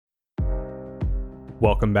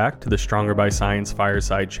Welcome back to the Stronger by Science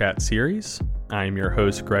Fireside Chat series. I'm your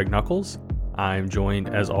host, Greg Knuckles. I'm joined,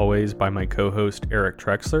 as always, by my co-host, Eric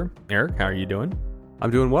Trexler. Eric, how are you doing? I'm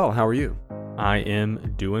doing well. How are you? I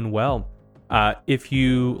am doing well. If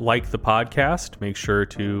you like the podcast, make sure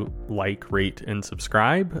to like, rate, and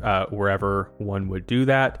subscribe wherever one would do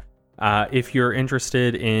that. If you're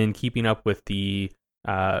interested in keeping up with the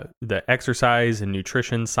exercise and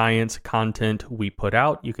nutrition science content we put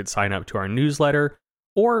out, you could sign up to our newsletter.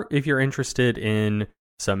 Or if you're interested in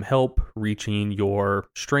some help reaching your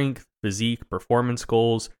strength, physique, performance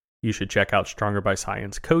goals, you should check out Stronger by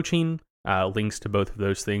Science Coaching. Links to both of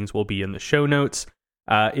those things will be in the show notes.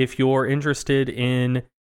 If you're interested in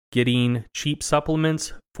getting cheap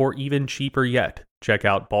supplements for even cheaper yet, check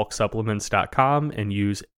out bulksupplements.com and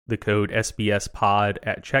use the code SBSPOD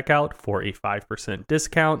at checkout for a 5%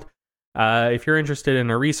 discount. If you're interested in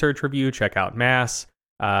a research review, check out Mass.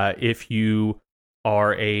 If you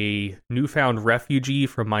are a newfound refugee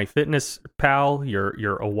from MyFitnessPal,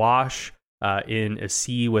 you're awash in a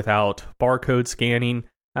sea without barcode scanning,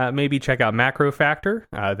 maybe check out Macro Factor.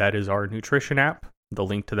 That is our nutrition app. The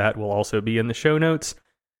link to that will also be in the show notes.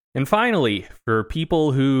 And finally, for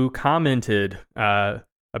people who commented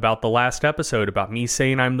about the last episode about me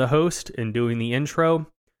saying I'm the host and doing the intro,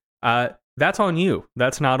 that's on you.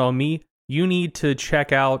 That's not on me. You need to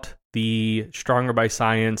check out the Stronger by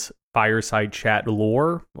Science Fireside Chat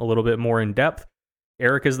lore a little bit more in depth.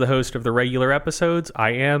 Eric is the host of the regular episodes.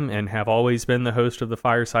 I am and have always been the host of the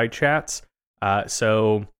Fireside Chats.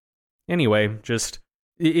 So anyway, just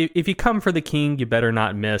if you come for the king, you better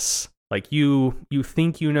not miss. Like you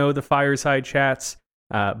think you know the Fireside Chats,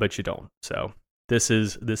 but you don't. So this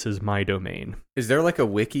is my domain. Is there like a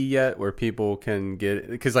wiki yet where people can get?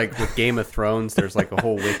 Because like with Game of Thrones, there's like a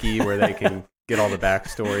whole wiki where they can get all the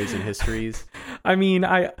backstories and histories. I mean,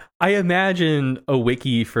 I imagine a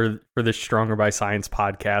wiki for the Stronger by Science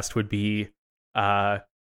podcast would be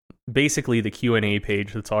basically the Q&A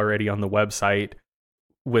page that's already on the website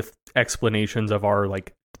with explanations of our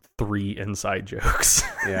like 3 inside jokes.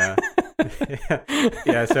 Yeah.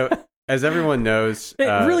 Yeah. So as everyone knows,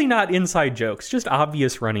 really not inside jokes, just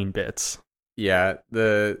obvious running bits. Yeah.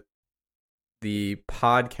 The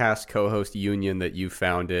podcast co-host union that you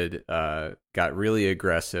founded got really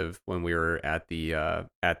aggressive when we were at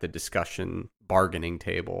the discussion bargaining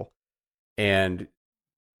table and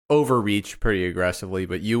overreached pretty aggressively.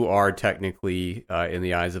 But you are technically, in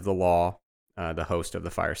the eyes of the law, the host of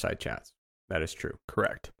the Fireside Chats. That is true.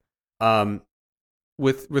 Correct.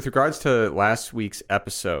 With regards to last week's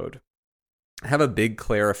episode, I have a big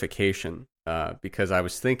clarification because I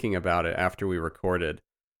was thinking about it after we recorded.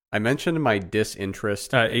 I mentioned my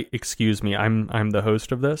disinterest. Excuse me, I'm the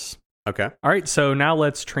host of this. Okay. All right, so now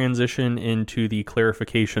let's transition into the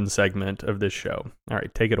clarification segment of this show. All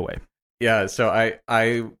right, take it away. Yeah, so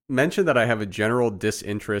I mentioned that I have a general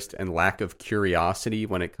disinterest and lack of curiosity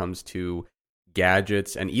when it comes to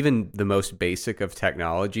gadgets and even the most basic of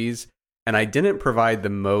technologies. And I didn't provide the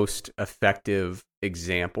most effective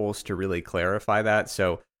examples to really clarify that.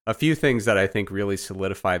 So a few things that I think really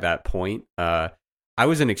solidify that point. I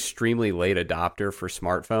was an extremely late adopter for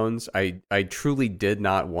smartphones. I truly did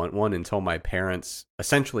not want one until my parents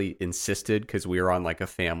essentially insisted because we were on like a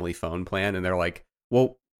family phone plan. And they're like,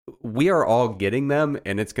 well, we are all getting them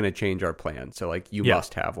and it's going to change our plan. So like you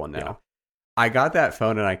must have one now. Yeah. I got that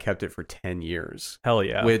phone and I kept it for 10 years. Hell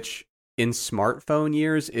yeah. Which in smartphone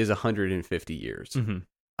years is 150 years. Mm-hmm.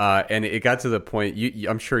 And it got to the point,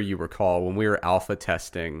 I'm sure you recall, when we were alpha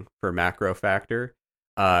testing for Macro Factor,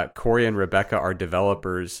 Corey and Rebecca, our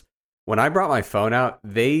developers, when I brought my phone out,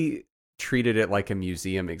 they treated it like a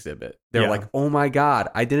museum exhibit. They're like, oh my God,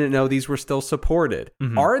 I didn't know these were still supported.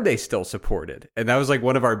 Mm-hmm. Are they still supported? And that was like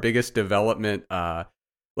one of our biggest development,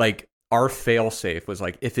 like our fail-safe was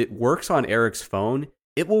like, if it works on Eric's phone,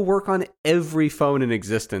 it will work on every phone in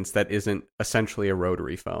existence that isn't essentially a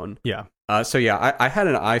rotary phone. Yeah. So yeah, I had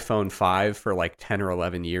an iPhone 5 for like 10 or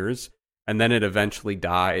 11 years, and then it eventually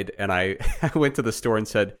died. And I went to the store and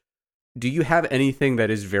said, do you have anything that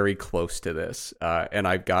is very close to this? And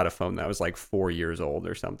I got a phone that was like 4 years old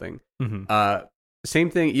or something. Mm-hmm. Same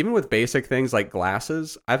thing, even with basic things like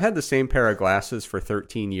glasses. I've had the same pair of glasses for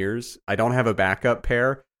 13 years. I don't have a backup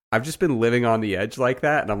pair. I've just been living on the edge like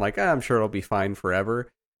that. And I'm like, I'm sure it'll be fine forever.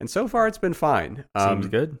 And so far it's been fine. Seems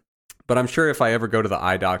good. But I'm sure if I ever go to the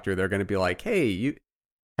eye doctor, they're going to be like, hey,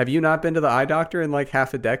 have you not been to the eye doctor in like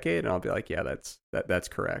half a decade? And I'll be like, yeah, that's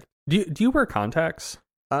correct. Do you wear contacts?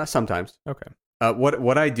 Sometimes. Okay.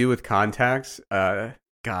 What I do with contacts,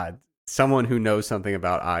 God, someone who knows something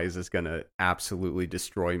about eyes is going to absolutely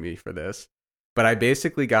destroy me for this. but I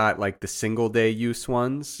basically got like the single day use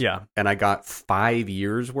ones. Yeah. And I got 5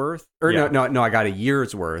 years worth. Or Yeah. no, I got a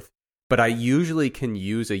year's worth. But I usually can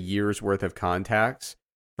use a year's worth of contacts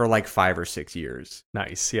for like 5 or 6 years.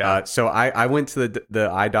 Nice. Yeah. So I went to the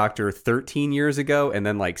eye doctor 13 years ago and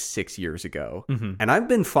then like 6 years ago. Mm-hmm. And I've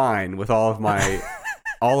been fine with all of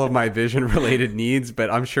my vision related needs, but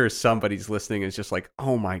I'm sure somebody's listening is just like,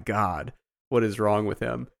 oh my God, what is wrong with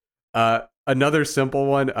him? Another simple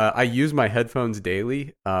one, I use my headphones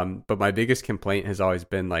daily, but my biggest complaint has always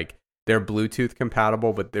been like they're Bluetooth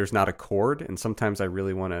compatible, but there's not a cord, and sometimes I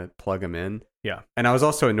really want to plug them in. Yeah. And I was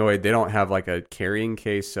also annoyed they don't have like a carrying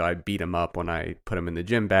case, so I beat them up when I put them in the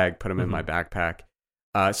gym bag, put them in my backpack.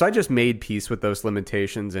 So I just made peace with those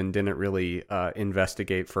limitations and didn't really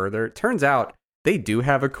investigate further. It turns out they do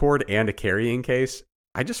have a cord and a carrying case.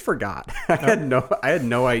 I just forgot. I had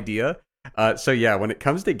no idea. So yeah, when it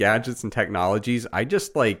comes to gadgets and technologies, I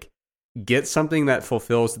just like get something that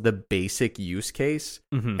fulfills the basic use case,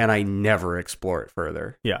 and I never explore it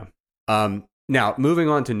further. Yeah. Now moving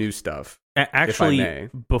on to new stuff. Actually,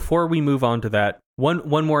 before we move on to that,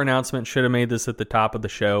 one more announcement. Should have made this at the top of the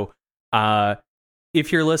show.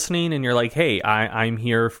 If you're listening and you're like, hey, I'm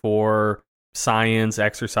here for science,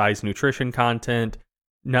 exercise, nutrition content,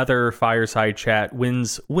 another Fireside Chat,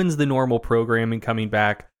 when's the normal programming coming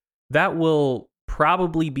back? That will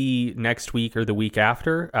probably be next week or the week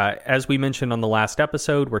after. As we mentioned on the last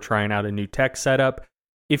episode, we're trying out a new tech setup.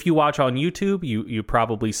 If you watch on YouTube, you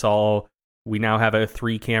probably saw we now have a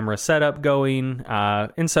 3-camera setup going.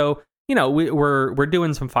 And so, we're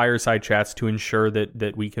doing some Fireside Chats to ensure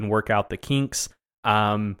that we can work out the kinks.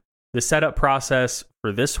 The setup process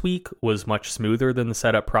for this week was much smoother than the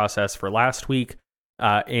setup process for last week.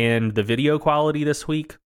 And the video quality this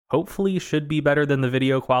week hopefully should be better than the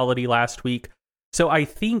video quality last week. So I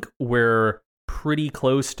think we're pretty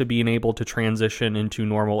close to being able to transition into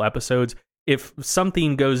normal episodes. If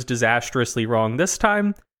something goes disastrously wrong this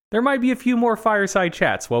time, there might be a few more Fireside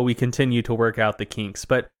Chats while we continue to work out the kinks.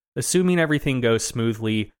 But assuming everything goes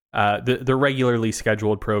smoothly, the regularly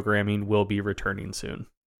scheduled programming will be returning soon.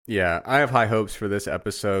 Yeah, I have high hopes for this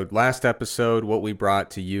episode. Last episode, what we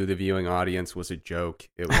brought to you, the viewing audience, was a joke.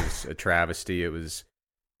 It was a travesty. It was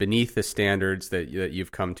beneath the standards that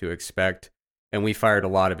you've come to expect. And we fired a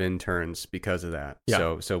lot of interns because of that.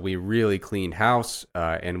 Yeah. So we really cleaned house,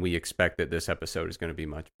 and we expect that this episode is going to be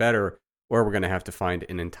much better, or we're going to have to find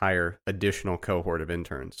an entire additional cohort of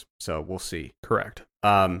interns. So we'll see. Correct.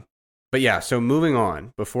 But yeah, so moving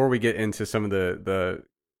on, before we get into some of the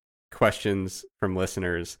questions from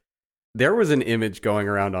listeners, there was an image going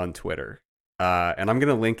around on Twitter, and I'm going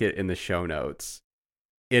to link it in the show notes.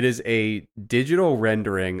 It is a digital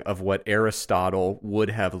rendering of what Aristotle would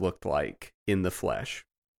have looked like in the flesh.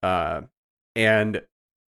 And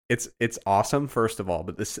it's awesome, first of all.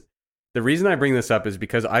 But the reason I bring this up is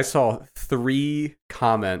because I saw 3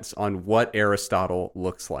 comments on what Aristotle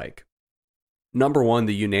looks like. Number 1,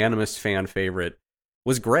 the unanimous fan favorite,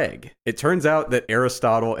 was Greg. It turns out that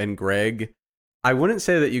Aristotle and Greg, I wouldn't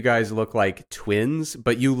say that you guys look like twins,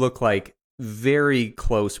 but you look like very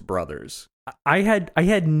close brothers. I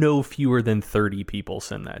had no fewer than 30 people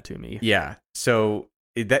send that to me. Yeah. So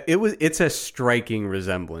it's a striking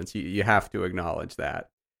resemblance. You have to acknowledge that.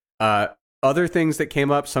 Other things that came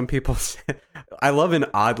up, some people said, I love an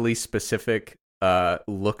oddly specific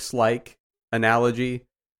looks like analogy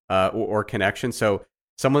or connection. So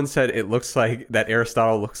someone said it looks like that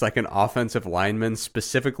Aristotle looks like an offensive lineman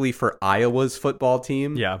specifically for Iowa's football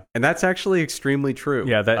team. Yeah. And that's actually extremely true.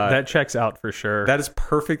 Yeah, that checks out for sure. That is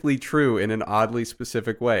perfectly true in an oddly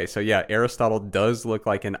specific way. So yeah, Aristotle does look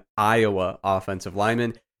like an Iowa offensive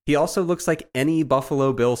lineman. He also looks like any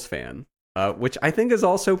Buffalo Bills fan, which I think is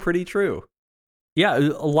also pretty true. Yeah,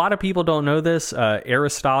 a lot of people don't know this.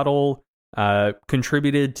 Aristotle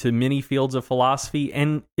contributed to many fields of philosophy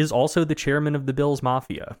and is also the chairman of the Bills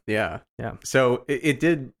Mafia. Yeah. Yeah. So it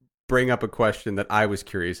did bring up a question that I was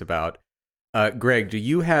curious about. Greg, do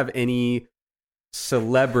you have any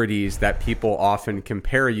celebrities that people often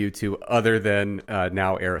compare you to other than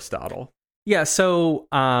now Aristotle? Yeah, so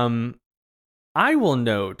I will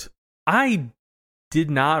note, I did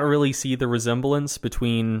not really see the resemblance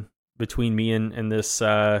between me and this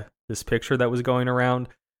picture that was going around.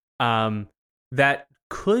 That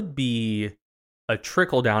could be a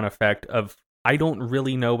trickle-down effect of I don't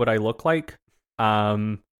really know what I look like.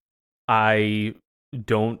 I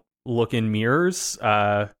don't look in mirrors,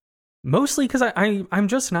 mostly because I'm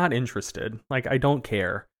just not interested. Like, I don't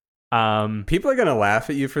care. People are going to laugh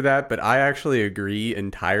at you for that, but I actually agree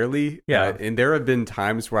entirely. Yeah. And there have been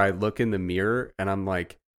times where I look in the mirror and I'm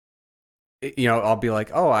like, I'll be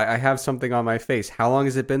like, oh, I have something on my face. How long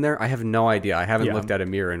has it been there? I have no idea. I haven't looked at a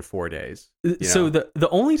mirror in 4 days. So the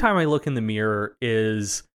only time I look in the mirror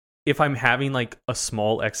is if I'm having like a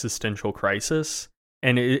small existential crisis,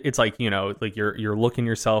 and it's like, like you're looking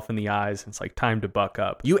yourself in the eyes, and it's like time to buck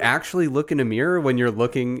up. You actually look in a mirror when you're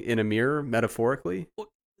looking in a mirror, metaphorically?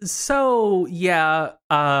 So yeah,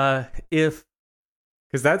 because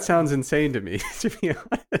that sounds insane to me, to be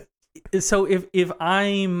honest. So if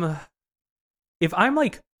I'm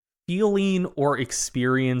like feeling or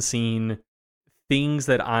experiencing things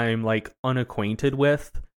that I'm like unacquainted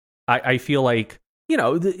with, I feel like,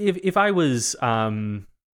 if I was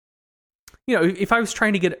if I was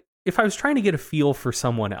trying to get a feel for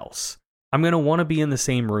someone else, I'm going to want to be in the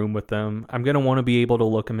same room with them. I'm going to want to be able to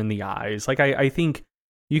look them in the eyes. Like I think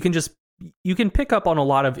you can pick up on a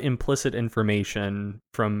lot of implicit information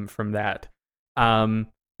from that. And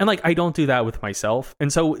like I don't do that with myself.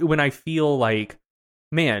 And so when I feel like,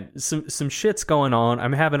 man, some shit's going on,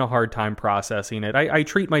 I'm having a hard time processing it, I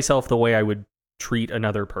treat myself the way I would treat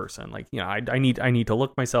another person. Like, I need to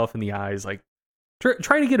look myself in the eyes, like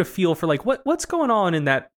try to get a feel for like what's going on in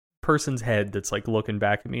that person's head that's like looking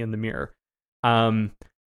back at me in the mirror. And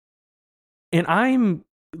I'm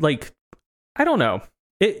like, I don't know.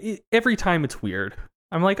 Every time it's weird.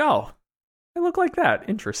 I'm like, oh, I look like that.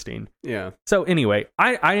 Interesting. Yeah. So anyway,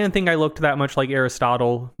 I didn't think I looked that much like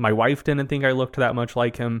Aristotle. My wife didn't think I looked that much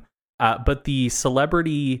like him. But the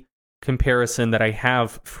celebrity comparison that I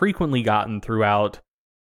have frequently gotten throughout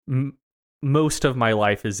most of my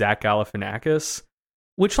life is Zach Galifianakis,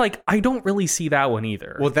 which like I don't really see that one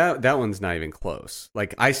either. Well, that one's not even close.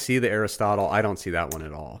 Like I see the Aristotle, I don't see that one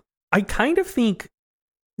at all. I kind of think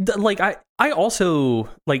like I also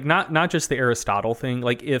like not just the Aristotle thing.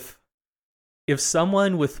 Like if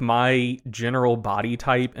someone with my general body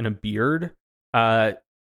type and a beard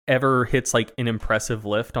ever hits like an impressive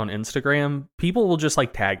lift on Instagram, people will just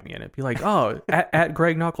like tag me in it, be like, oh, at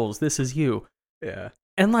Greg Knuckles, this is you. Yeah.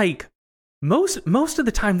 And like most of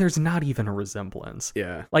the time there's not even a resemblance.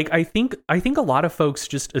 Yeah. Like I think a lot of folks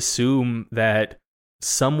just assume that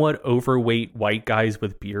somewhat overweight white guys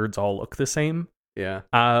with beards all look the same. Yeah.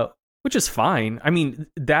 Which is fine. I mean,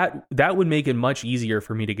 that would make it much easier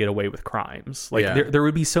for me to get away with crimes. Like there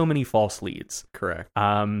would be so many false leads. Correct.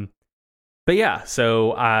 But yeah,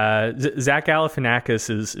 so Zach Galifianakis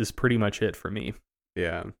is pretty much it for me.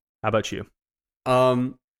 Yeah. How about you?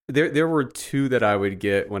 There were two that I would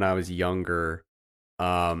get when I was younger.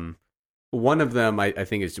 One of them I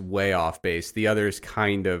think is way off base. The other is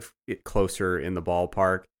kind of closer in the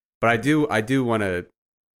ballpark. But I do want to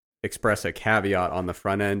express a caveat on the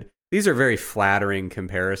front end. These are very flattering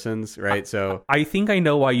comparisons, right? So I think I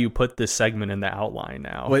know why you put this segment in the outline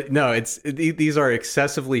now. Well, no, these are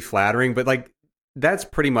excessively flattering, but like that's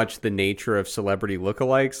pretty much the nature of celebrity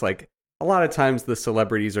lookalikes. Like a lot of times the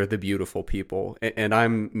celebrities are the beautiful people, and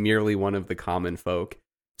I'm merely one of the common folk.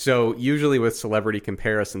 So usually with celebrity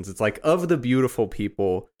comparisons, it's like, of the beautiful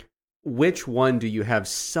people, which one do you have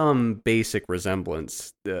some basic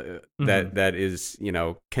resemblance that is,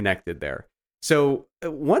 connected there? So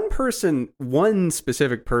one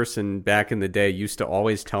specific person back in the day used to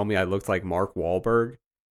always tell me I looked like Mark Wahlberg,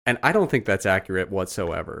 and I don't think that's accurate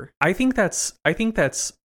whatsoever. I think that's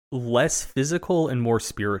less physical and more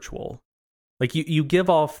spiritual. Like you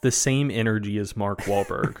give off the same energy as Mark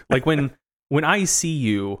Wahlberg. Like when I see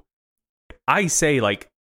you, I say like,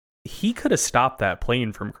 he could have stopped that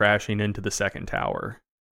plane from crashing into the second tower.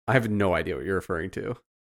 I have no idea what you're referring to.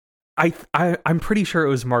 I'm pretty sure it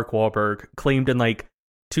was Mark Wahlberg claimed in like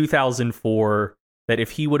 2004 that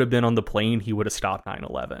if he would have been on the plane, he would have stopped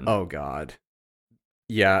 9/11. Oh God.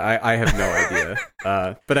 Yeah, I have no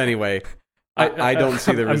idea. But anyway, I don't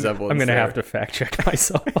see the resemblance. I'm going to have to fact check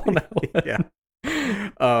myself on that one. Yeah.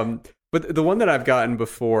 But the one that I've gotten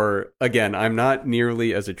before, again, I'm not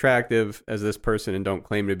nearly as attractive as this person and don't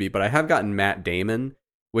claim to be, but I have gotten Matt Damon,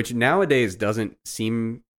 which nowadays doesn't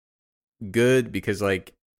seem good because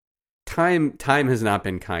like time has not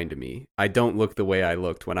been kind to me. I don't look the way I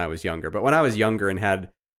looked when I was younger, but when I was younger and had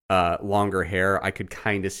longer hair, I could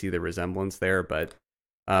kind of see the resemblance there. But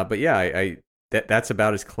yeah, that's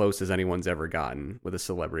about as close as anyone's ever gotten with a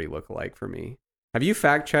celebrity lookalike for me. Have you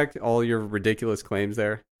fact checked all your ridiculous claims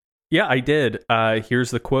there? Yeah, I did.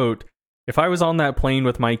 Here's the quote. If I was on that plane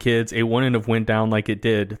with my kids, it wouldn't have went down like it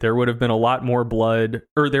did. There would have been a lot more blood,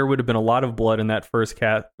 or there would have been a lot of blood in that first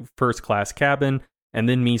class cabin. And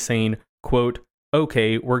then me saying, quote,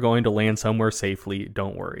 okay, we're going to land somewhere safely.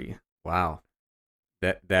 Don't worry. Wow.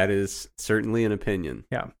 That is certainly an opinion.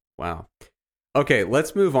 Yeah. Wow. Okay,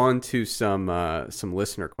 let's move on to some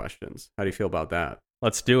listener questions. How do you feel about that?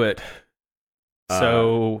 Let's do it.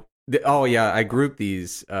 So I grouped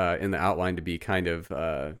these in the outline to be kind of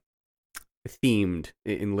themed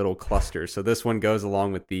in little clusters. So this one goes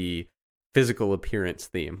along with the physical appearance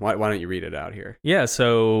theme. Why don't you read it out here? Yeah,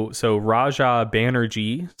 so Raja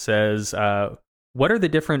Banerjee says, what are the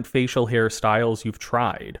different facial hair styles you've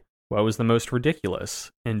tried? What was the most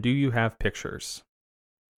ridiculous? And do you have pictures?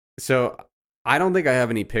 So I don't think I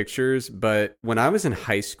have any pictures, but when I was in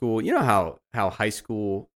high school, you know how high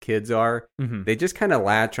school kids are? Mm-hmm. They just kind of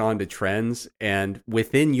latch on to trends. And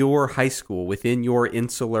within your high school, within your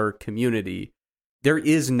insular community, there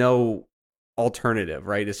is no alternative,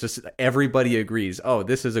 right? It's just everybody agrees, oh,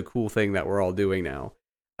 this is a cool thing that we're all doing now.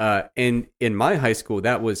 And in my high school,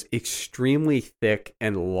 that was extremely thick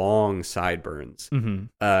and long sideburns. Mm-hmm.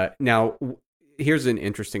 Now, here's an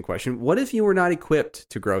interesting question. What if you were not equipped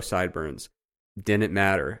to grow sideburns? Didn't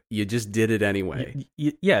matter. You just did it anyway.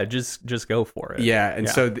 Yeah, just go for it. Yeah, and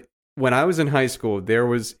so when I was in high school, there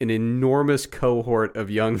was an enormous cohort of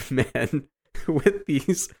young men with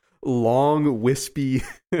these long, wispy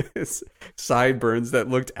sideburns that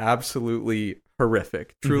looked absolutely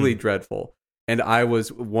horrific, truly dreadful. And I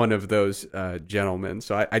was one of those gentlemen.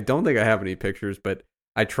 So I don't think I have any pictures, but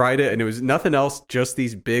I tried it, and it was nothing else, just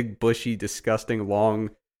these big, bushy, disgusting,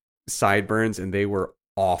 long sideburns, and they were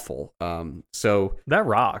awful. So that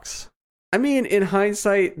rocks. I mean, in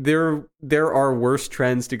hindsight, there are worse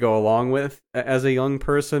trends to go along with as a young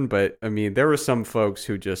person, but I mean, there were some folks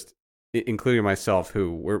who just, including myself,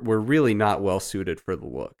 who were really not well suited for the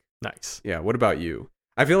look. Nice. Yeah. What about you?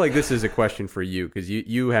 I feel like this is a question for you because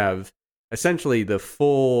you have essentially the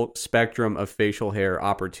full spectrum of facial hair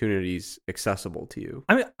opportunities accessible to you.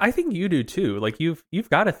 I mean, I think you do too. Like you've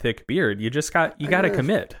got a thick beard. You got to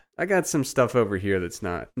commit. I got some stuff over here that's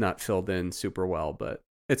not filled in super well, but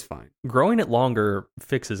it's fine. Growing it longer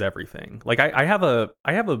fixes everything. Like I have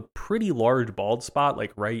a pretty large bald spot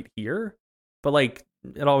like right here, but like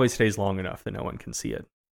it always stays long enough that no one can see it.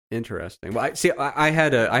 Interesting. Well, I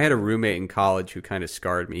had a roommate in college who kind of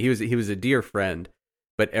scarred me. He was a dear friend,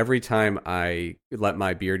 but every time I let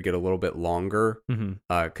my beard get a little bit longer,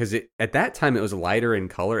 because at that time it was lighter in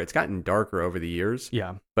color. It's gotten darker over the years.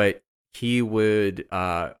 Yeah, but he would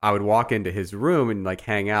I would walk into his room and like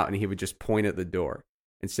hang out, and he would just point at the door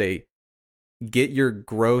and say, "Get your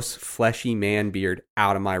gross fleshy man beard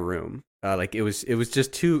out of my room." Like it was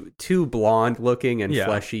just too blonde looking and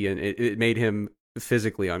fleshy, and it made him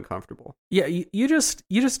physically uncomfortable. Yeah, you just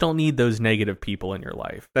don't need those negative people in your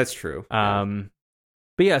life. That's true.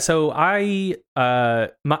 But yeah, so I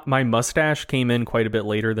my mustache came in quite a bit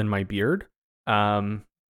later than my beard. And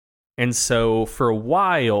so for a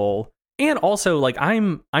while, and also like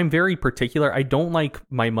I'm very particular. I don't like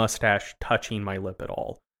my mustache touching my lip at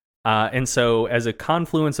all. And so as a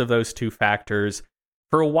confluence of those two factors,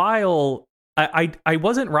 for a while I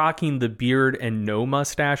wasn't rocking the beard and no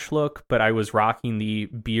mustache look, but I was rocking the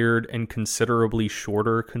beard and considerably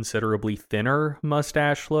shorter, considerably thinner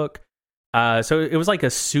mustache look. So it was like a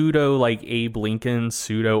pseudo like Abe Lincoln,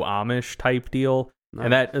 pseudo Amish type deal. Nice.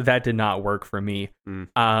 And that did not work for me.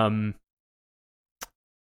 I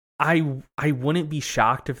wouldn't be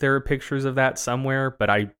shocked if there are pictures of that somewhere, but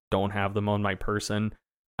I don't have them on my person.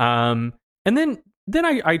 And then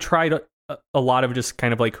I tried a lot of just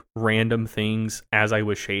kind of like random things as I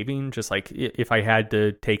was shaving, just like if I had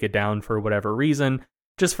to take it down for whatever reason,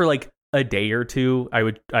 just for like a day or two, I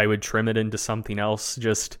would trim it into something else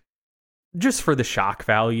just for the shock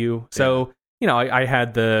value. So, you know, I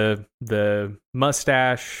had the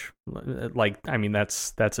mustache, like, I mean,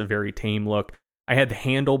 that's a very tame look. I had the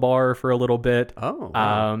handlebar for a little bit. Oh,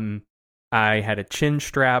 wow. I had a chin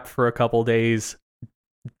strap for a couple days.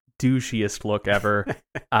 Douchiest look ever.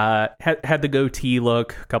 Had the goatee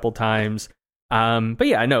look a couple times. But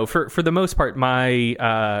yeah, no, for the most part,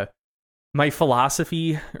 my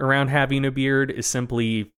philosophy around having a beard is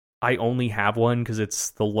simply I only have one because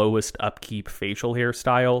it's the lowest upkeep facial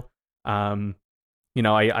hairstyle. You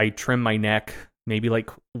know, I trim my neck maybe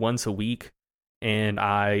like once a week, and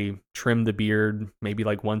I trim the beard maybe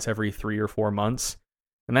like once every 3 or 4 months.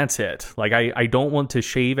 And that's it. Like, I don't want to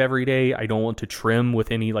shave every day. I don't want to trim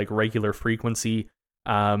with any like regular frequency.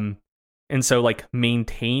 And so like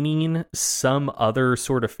maintaining some other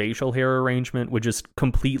sort of facial hair arrangement would just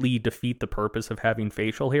completely defeat the purpose of having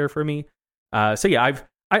facial hair for me. So yeah,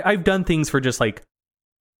 I've done things for just like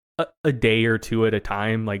a day or two at a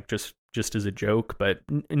time, like just as a joke, but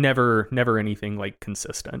never anything like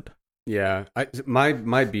consistent. Yeah,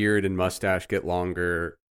 my beard and mustache get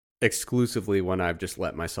longer exclusively when I've just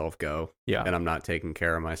let myself go. Yeah, and I'm not taking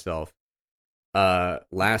care of myself.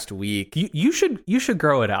 Last week, you should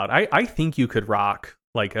grow it out. I think you could rock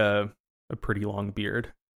like a a pretty long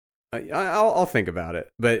beard. I'll think about it.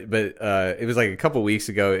 But it was like a couple weeks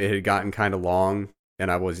ago. It had gotten kind of long, and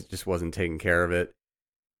I wasn't taking care of it.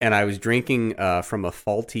 And I was drinking from a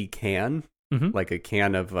faulty can, like a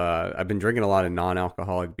can of. I've been drinking a lot of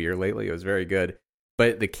non-alcoholic beer lately. It was very good,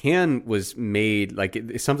 but the can was made like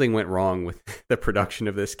something went wrong with the production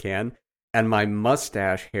of this can, and my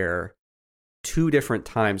mustache hair 2 different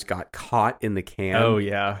times got caught in the can. Oh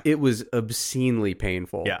yeah, it was obscenely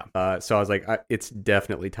painful. Yeah. So I was like, it's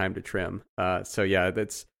definitely time to trim. So yeah,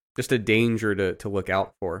 that's just a danger to look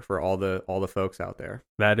out for all the folks out there.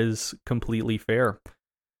 That is completely fair.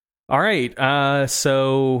 All right.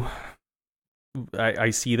 So I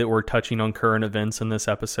see that we're touching on current events in this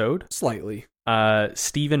episode. Slightly.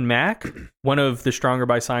 Stephen Mack, one of the Stronger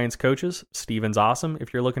by Science coaches. Stephen's awesome.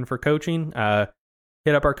 If you're looking for coaching,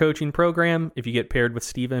 hit up our coaching program. If you get paired with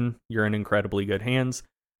Stephen, you're in incredibly good hands.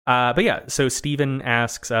 But yeah, so Stephen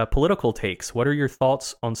asks, political takes. What are your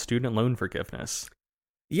thoughts on student loan forgiveness?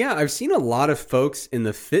 Yeah, I've seen a lot of folks in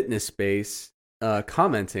the fitness space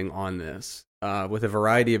commenting on this with a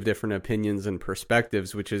variety of different opinions and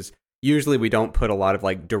perspectives, which is usually we don't put a lot of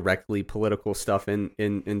like directly political stuff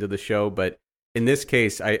into the show. But in this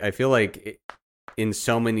case, I feel like in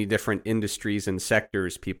so many different industries and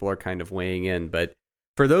sectors, people are kind of weighing in. But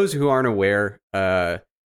for those who aren't aware,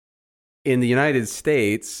 in the United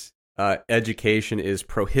States, education is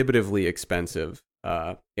prohibitively expensive.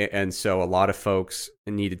 And so a lot of folks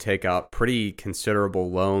need to take out pretty considerable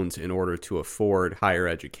loans in order to afford higher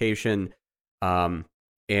education.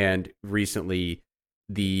 And recently,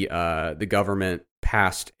 the government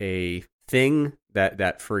passed a thing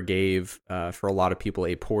that forgave for a lot of people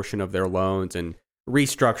a portion of their loans and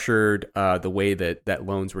restructured the way that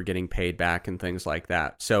loans were getting paid back and things like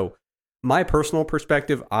that. So my personal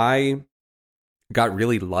perspective, I got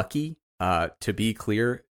really lucky. To be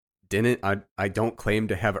clear, I don't claim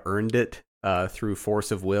to have earned it through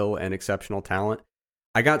force of will and exceptional talent.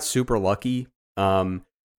 I got super lucky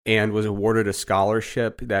and was awarded a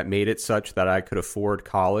scholarship that made it such that I could afford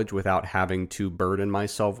college without having to burden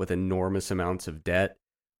myself with enormous amounts of debt.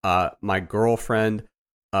 My girlfriend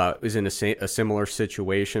is in a similar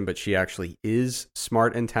situation, but she actually is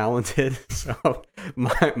smart and talented. So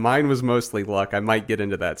mine was mostly luck. I might get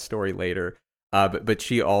into that story later. But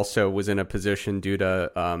she also was in a position due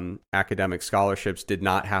to academic scholarships, did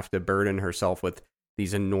not have to burden herself with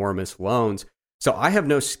these enormous loans. So I have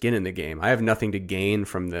no skin in the game. I have nothing to gain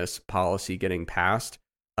from this policy getting passed.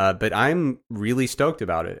 But I'm really stoked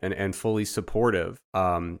about it and fully supportive.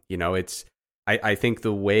 I think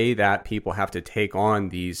the way that people have to take on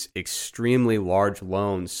these extremely large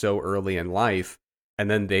loans so early in life, and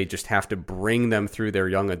then they just have to bring them through their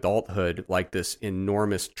young adulthood like this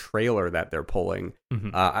enormous trailer that they're pulling. Mm-hmm.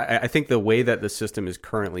 I think the way that the system is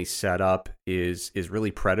currently set up is really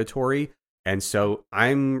predatory. And so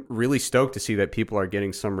I'm really stoked to see that people are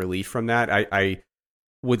getting some relief from that. I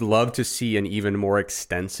would love to see an even more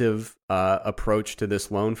extensive approach to this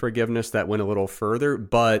loan forgiveness that went a little further.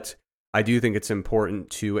 But I do think it's important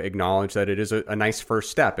to acknowledge that it is a nice first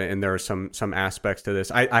step. And there are some aspects to this.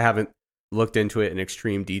 I haven't looked into it in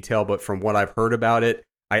extreme detail, but from what I've heard about it,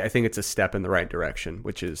 I think it's a step in the right direction,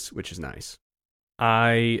 which is nice.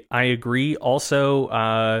 I agree. Also,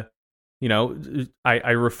 I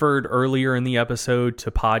referred earlier in the episode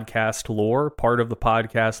to podcast lore. Part of the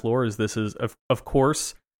podcast lore is this is, of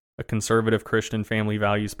course, a conservative Christian family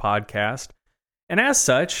values podcast. And as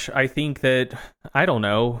such, I think that, I don't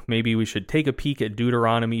know, maybe we should take a peek at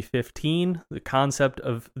Deuteronomy 15, the concept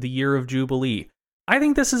of the year of Jubilee. I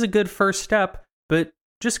think this is a good first step, but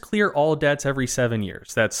just clear all debts every 7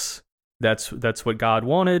 years. That's what God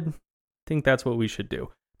wanted. I think that's what we should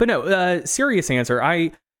do. But no, serious answer.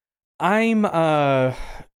 I'm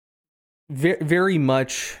very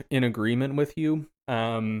much in agreement with you.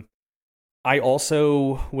 I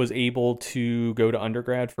also was able to go to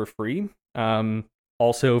undergrad for free.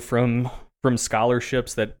 Also from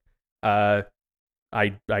scholarships that I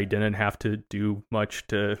didn't have to do much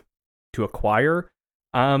to acquire.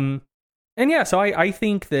 And yeah, so I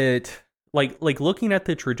think that like looking at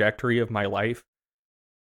the trajectory of my life,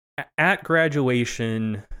 at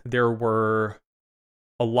graduation, there were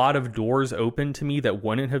a lot of doors open to me that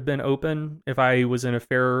wouldn't have been open if I was in a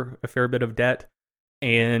fair bit of debt.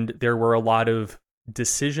 And there were a lot of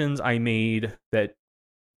decisions I made that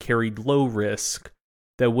carried low risk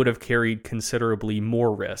that would have carried considerably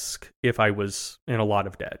more risk if I was in a lot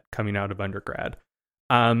of debt coming out of undergrad.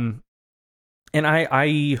 And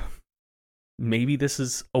I maybe this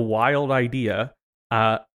is a wild idea.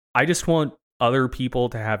 I just want other people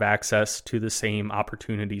to have access to the same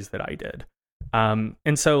opportunities that I did.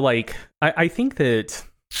 And so like I think that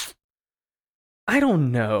I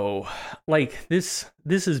don't know, like this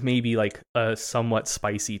is maybe like a somewhat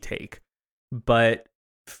spicy take, but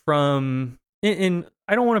from and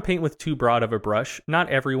I don't want to paint with too broad of a brush. Not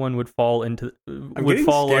everyone would fall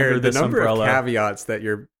under this umbrella. Of caveats that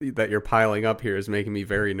you're piling up here is making me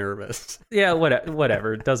very nervous. Yeah,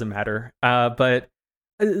 whatever. It doesn't matter. But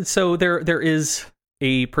so there is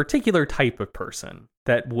a particular type of person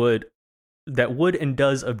that would and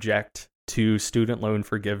does object to student loan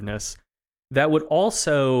forgiveness. That would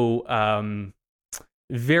also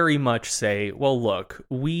very much say, well, look,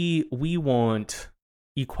 we want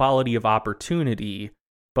equality of opportunity,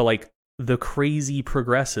 but like the crazy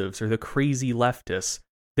progressives or the crazy leftists,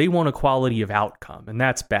 they want equality of outcome, and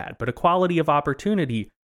that's bad. But equality of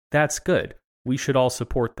opportunity, that's good. We should all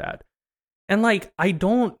support that. And like, I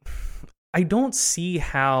don't see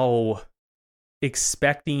how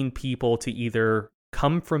expecting people to either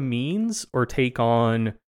come from means or take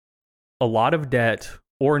on a lot of debt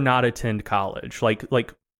or not attend college, like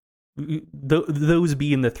those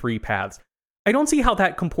being the three paths. I don't see how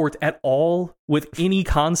that comports at all with any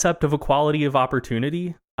concept of equality of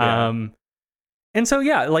opportunity. Yeah. And so,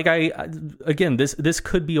 yeah, like again, this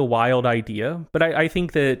could be a wild idea, but I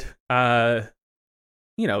think that, the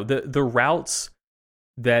routes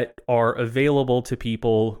that are available to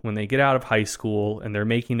people when they get out of high school and they're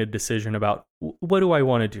making a decision about what do I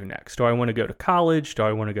want to do next? Do I want to go to college? Do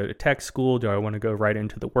I want to go to tech school? Do I want to go right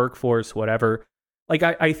into the workforce? Whatever. Like,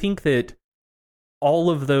 I think that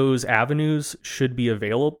all of those avenues should be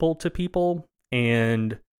available to people,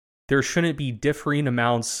 and there shouldn't be differing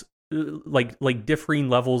amounts, like differing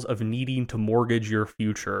levels of needing to mortgage your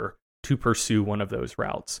future to pursue one of those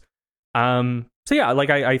routes. So yeah,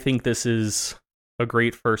 like I think this is a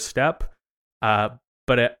great first step,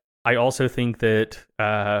 but I also think that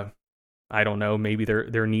I don't know, maybe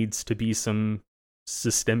there needs to be some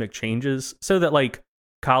systemic changes so that like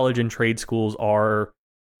college and trade schools are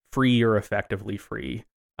free or effectively free,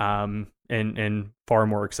 and far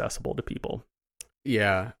more accessible to people.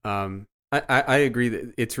 Yeah, I agree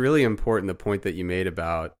that it's really important, the point that you made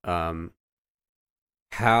about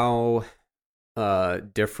how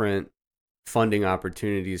different funding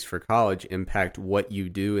opportunities for college impact what you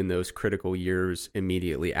do in those critical years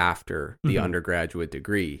immediately after the undergraduate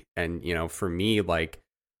degree. And, for me, like,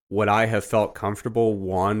 would I have felt comfortable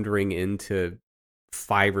wandering into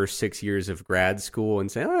 5 or 6 years of grad school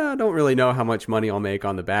and saying, I don't really know how much money I'll make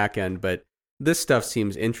on the back end, but this stuff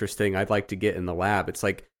seems interesting. I'd like to get in the lab. It's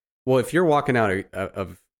like, well, if you're walking out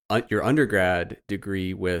of your undergrad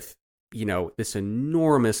degree with, this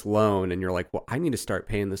enormous loan, and you're like, well, I need to start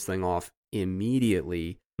paying this thing off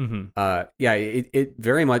immediately. It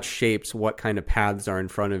very much shapes what kind of paths are in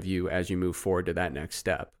front of you as you move forward to that next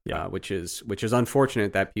step. Which is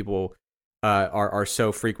unfortunate that people are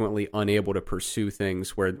so frequently unable to pursue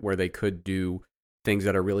things where they could do things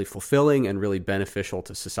that are really fulfilling and really beneficial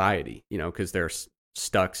to society, because they're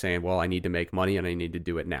stuck saying, well, I need to make money and I need to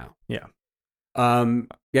do it now. Yeah.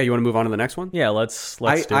 You want to move on to the next one? Yeah, let's do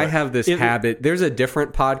it. I have this habit. There's a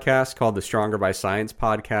different podcast called the Stronger by Science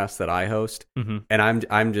podcast that I host, and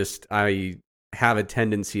I have a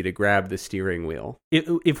tendency to grab the steering wheel.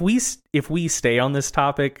 If we stay on this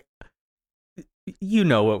topic, you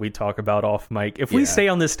know what we talk about off mic. If we stay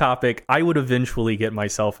on this topic, I would eventually get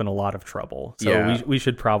myself in a lot of trouble. So we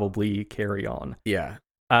should probably carry on. Yeah.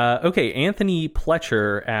 Okay, Anthony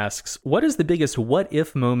Pletcher asks, what is the biggest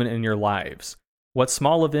what-if moment in your lives? What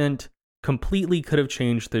small event completely could have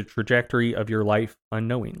changed the trajectory of your life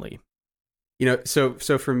unknowingly? So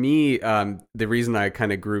for me, the reason I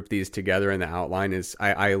kind of grouped these together in the outline is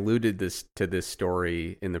I alluded to this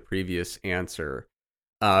story in the previous answer.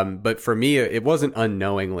 But for me, it wasn't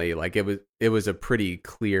unknowingly. Like, it was a pretty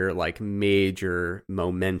clear, like, major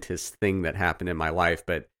momentous thing that happened in my life.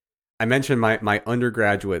 But I mentioned my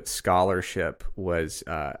undergraduate scholarship was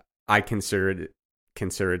I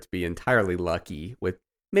considered to be entirely lucky, with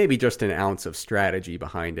maybe just an ounce of strategy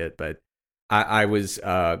behind it. But I was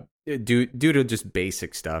due to just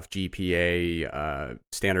basic stuff, GPA,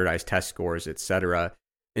 standardized test scores, etc.,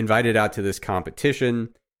 invited out to this competition,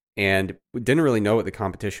 and didn't really know what the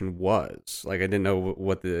competition was. Like, I didn't know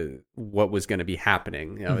what was going to be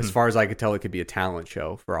happening. As far as I could tell, it could be a talent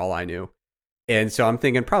show for all I knew. And so I'm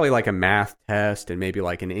thinking probably like a math test and maybe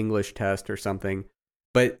like an English test or something.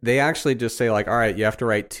 But they actually just say, like, all right, you have to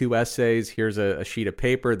write 2 essays. Here's a sheet of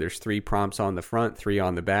paper. There's 3 prompts on the front, 3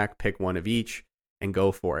 on the back. Pick one of each and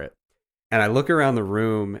go for it. And I look around the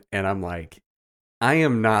room and I'm like, I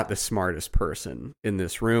am not the smartest person in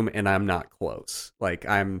this room, and I'm not close. Like,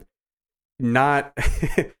 I'm not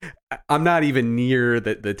I'm not even near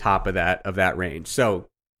the top of that range. So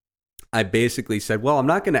I basically said, well, I'm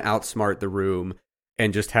not going to outsmart the room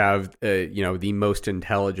and just have the most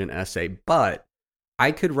intelligent essay, but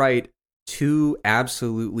I could write 2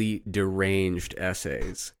 absolutely deranged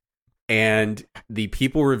essays, and the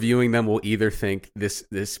people reviewing them will either think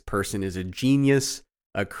this person is a genius,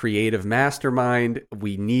 a creative mastermind,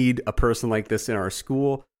 we need a person like this in our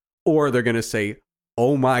school, or they're going to say,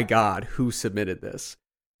 oh my God, who submitted this?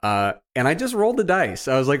 And I just rolled the dice.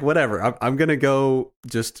 I was like, whatever, I'm going to go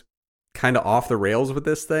just kind of off the rails with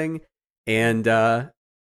this thing. And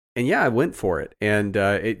yeah, I went for it. And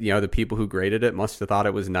the people who graded it must have thought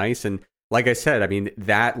it was nice. And like I said, I mean,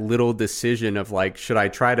 that little decision of like, should I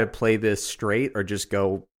try to play this straight or just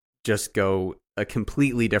go a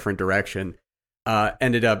completely different direction,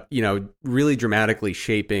 ended up, really dramatically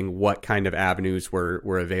shaping what kind of avenues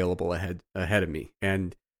were available ahead of me.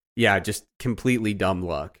 And yeah, just completely dumb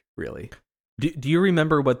luck, really. Do you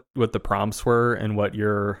remember what the prompts were and what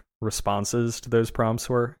your responses to those prompts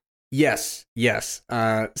were? Yes.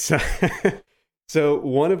 So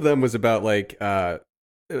one of them was about like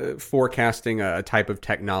forecasting a type of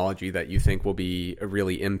technology that you think will be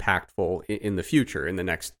really impactful in the future, in the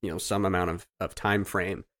next some amount of time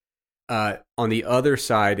frame. On the other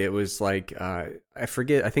side, it was like I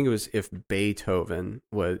forget. I think it was, if Beethoven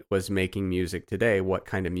was making music today, what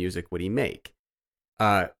kind of music would he make?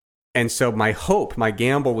 And so my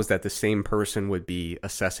gamble was that the same person would be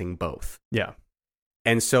assessing both. Yeah.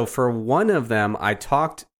 And so for one of them, I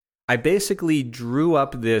basically drew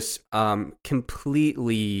up this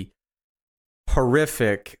completely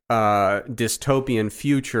horrific dystopian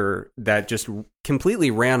future that just completely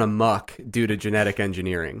ran amok due to genetic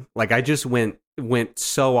engineering. Like, I just went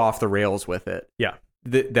so off the rails with it. Yeah.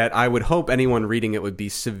 That I would hope anyone reading it would be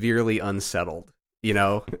severely unsettled,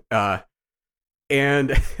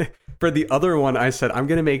 and for the other one, I said, I'm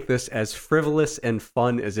going to make this as frivolous and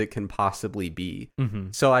fun as it can possibly be. Mm-hmm.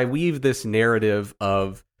 So I weave this narrative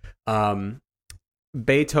of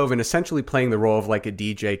Beethoven essentially playing the role of like a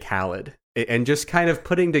DJ Khaled, and just kind of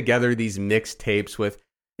putting together these mixed tapes with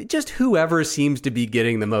just whoever seems to be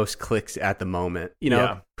getting the most clicks at the moment.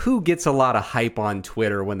 Who gets a lot of hype on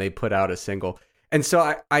Twitter when they put out a single. And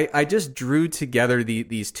so I just drew together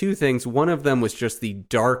these 2 things. One of them was just the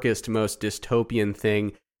darkest, most dystopian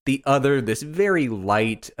thing. The other, this very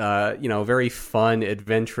light, very fun,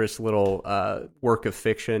 adventurous little work of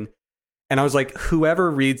fiction. And I was like, whoever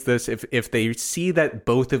reads this, if they see that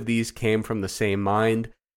both of these came from the same mind,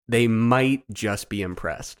 they might just be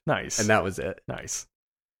impressed. Nice. And that was it. Nice.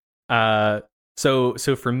 So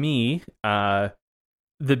for me,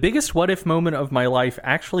 the biggest what if moment of my life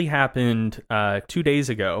actually happened 2 days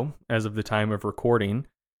ago, as of the time of recording.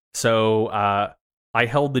 So I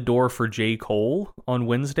held the door for J. Cole on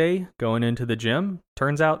Wednesday going into the gym.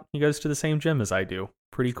 Turns out he goes to the same gym as I do.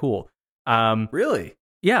 Pretty cool. Really?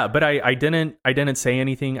 Yeah, but I didn't say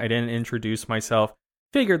anything. I didn't introduce myself.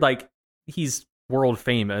 Figured like he's world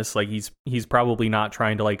famous. Like he's probably not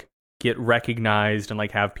trying to like get recognized and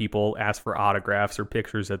like have people ask for autographs or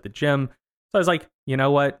pictures at the gym. So I was like, you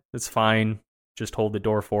know what? It's fine. Just hold the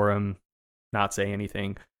door for him, not say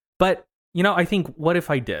anything. But, I think, what if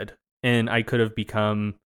I did? And I could have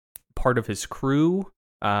become part of his crew,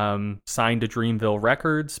 signed to Dreamville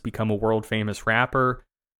Records, become a world famous rapper.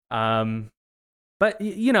 But,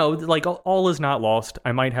 like all is not lost.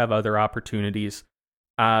 I might have other opportunities.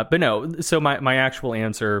 But no, so my actual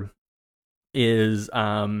answer is,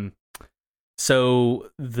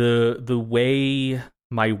 so the way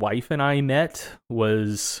my wife and I met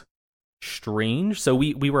was strange. So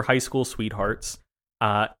we were high school sweethearts,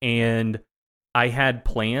 and I had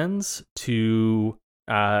plans to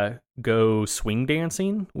go swing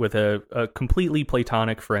dancing with a completely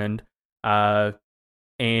platonic friend.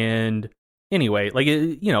 And anyway, like,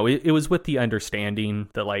 it was with the understanding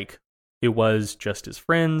that, like, it was just as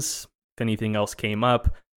friends. If anything else came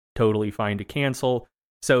up, totally fine to cancel.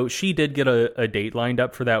 So she did get a date lined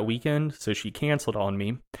up for that weekend, so she canceled on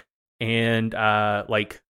me. And,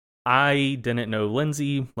 like, I didn't know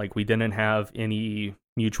Lindsay. Like, we didn't have any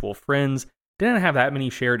mutual friends. Didn't have that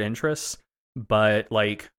many shared interests. But,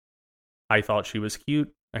 like, I thought she was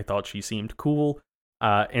cute. I thought she seemed cool.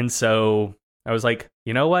 And so I was like,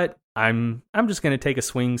 you know what? I'm just going to take a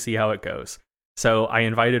swing, see how it goes. So I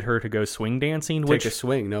invited her to go swing dancing. Take a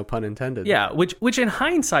swing, no pun intended. Yeah, which in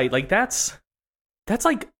hindsight, like, that's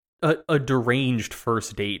like a deranged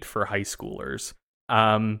first date for high schoolers.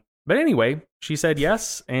 But anyway, she said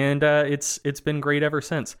yes, and it's been great ever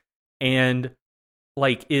since. And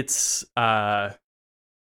like, it's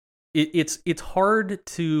it's hard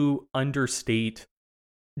to understate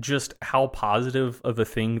just how positive of a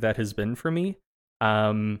thing that has been for me.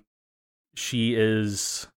 She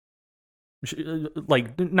is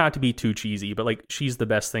like, not to be too cheesy, but like she's the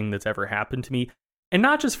best thing that's ever happened to me, and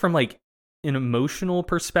not just from like an emotional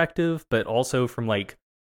perspective, but also from like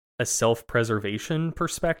a self-preservation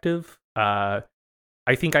perspective. I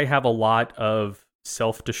think I have a lot of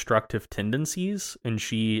self-destructive tendencies, and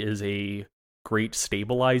she is a great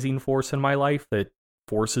stabilizing force in my life that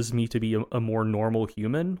forces me to be a more normal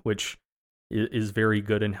human, which is very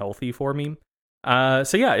good and healthy for me.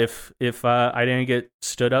 So yeah, if I didn't get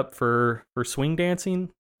stood up for swing dancing,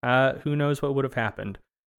 who knows what would have happened.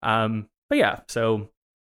 But yeah, so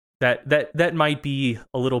that might be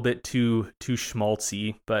a little bit too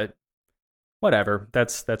schmaltzy, but whatever.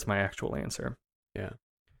 That's my actual answer. Yeah,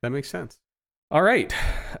 that makes sense. All right.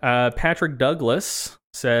 Patrick Douglas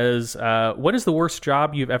says, what is the worst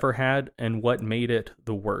job you've ever had, and what made it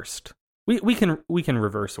the worst? We can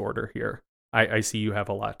reverse order here. I see you have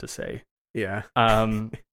a lot to say. Yeah.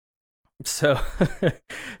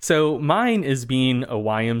 So mine is being a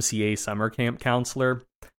YMCA summer camp counselor.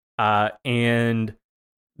 And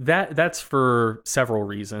that's for several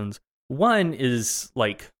reasons. One is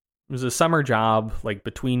like, it was a summer job, like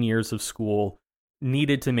between years of school,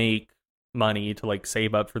 needed to make money to like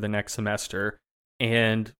save up for the next semester.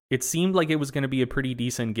 And it seemed like it was going to be a pretty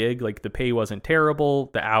decent gig. Like the pay wasn't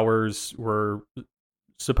terrible. The hours were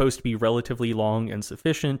supposed to be relatively long and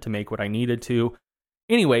sufficient to make what I needed to.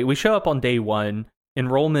 Anyway, we show up on day one.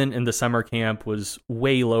 Enrollment in the summer camp was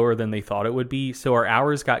way lower than they thought it would be. So our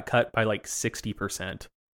hours got cut by like 60%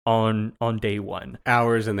 on day one.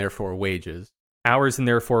 Hours and therefore wages.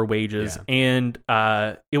 Yeah. And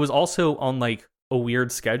it was also on like a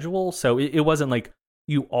weird schedule. So it wasn't like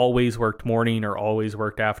you always worked morning or always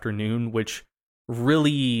worked afternoon, which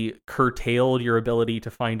really curtailed your ability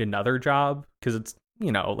to find another job. Because it's,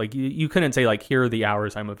 you know, like you couldn't say like, here are the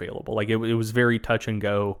hours I'm available. Like it was very touch and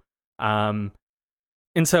go.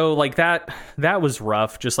 And so like that was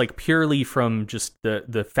rough, just like purely from just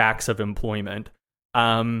the facts of employment.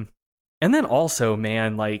 And then also,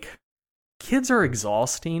 man, like kids are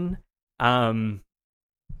exhausting. And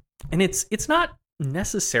it's not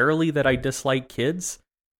necessarily that I dislike kids.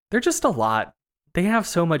 They're just a lot. They have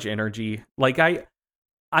so much energy. Like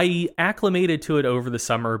I acclimated to it over the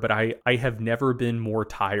summer, but I have never been more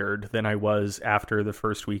tired than I was after the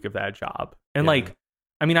first week of that job. And like,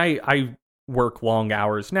 I mean, I work long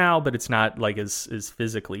hours now, but it's not like as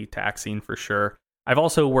physically taxing for sure. I've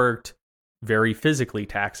also worked very physically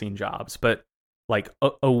taxing jobs, but like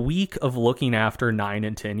a week of looking after 9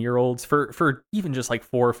 and 10-year-olds for even just like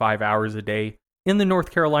 4 or 5 hours a day in the North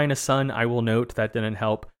Carolina sun, I will note that didn't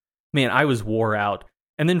help. Man, I was wore out.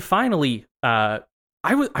 And then finally, I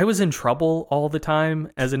was in trouble all the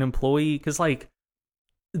time as an employee because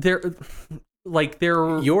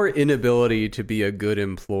your inability to be a good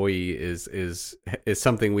employee is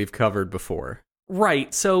something we've covered before.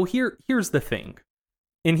 Right. So here's the thing.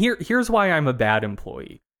 And here's why I'm a bad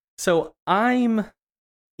employee. So I'm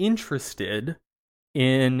interested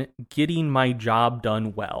in getting my job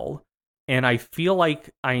done well, and I feel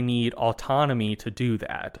like I need autonomy to do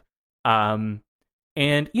that. And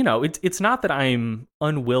you know, it's not that I'm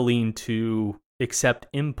unwilling to accept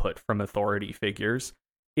input from authority figures.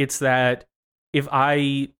 It's that if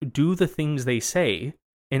I do the things they say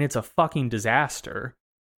and it's a fucking disaster,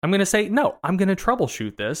 I'm going to say, no, I'm going to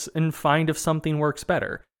troubleshoot this and find if something works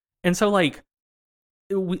better. And so like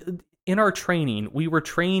in our training, we were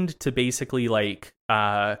trained to basically like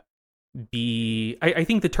be, I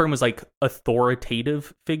think the term was like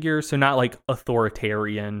authoritative figure. So not like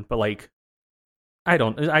authoritarian, but like, I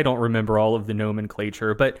don't remember all of the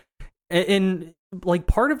nomenclature, but and like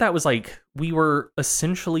part of that was like we were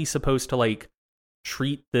essentially supposed to like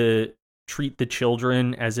treat the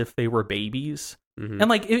children as if they were babies. Mm-hmm. And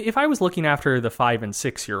like if I was looking after the 5 and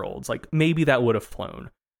 6 year olds, like maybe that would have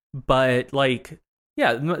flown. But like,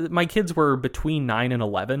 yeah, my kids were between 9 and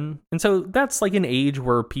 11. And so that's like an age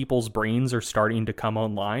where people's brains are starting to come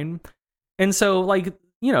online. And so like,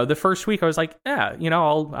 you know, the first week I was like, yeah, you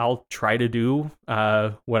know, I'll try to do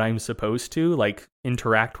what I'm supposed to, like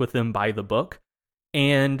interact with them by the book.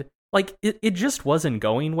 And like it just wasn't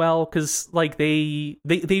going well because like they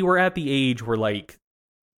were at the age where like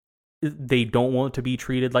they don't want to be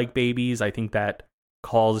treated like babies. I think that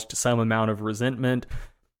caused some amount of resentment.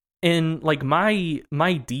 And like my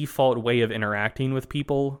default way of interacting with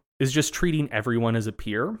people is just treating everyone as a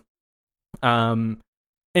peer.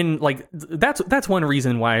 And like that's one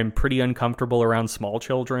reason why I'm pretty uncomfortable around small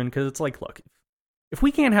children, because it's like, look, if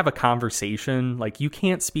we can't have a conversation, like you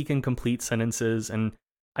can't speak in complete sentences, and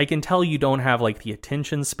I can tell you don't have like the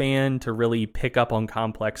attention span to really pick up on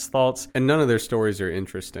complex thoughts. And none of their stories are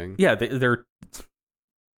interesting. Yeah, they're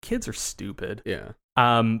kids are stupid. Yeah.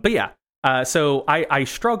 But yeah, so I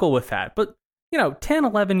struggle with that. But, 10,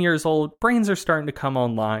 11 years old, brains are starting to come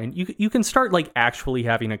online. You can start like actually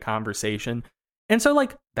having a conversation. And so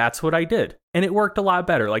like, that's what I did. And it worked a lot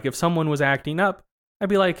better. Like if someone was acting up, I'd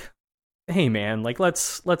be like, hey man, like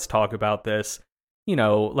let's talk about this.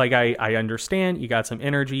 Like I understand you got some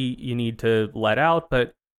energy you need to let out,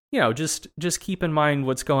 but just keep in mind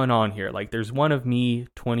what's going on here. Like there's one of me,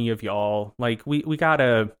 20 of y'all. Like we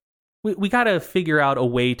gotta figure out a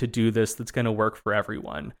way to do this that's gonna work for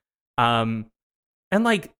everyone. And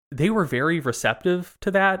like they were very receptive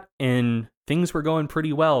to that, and things were going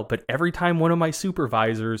pretty well. But every time one of my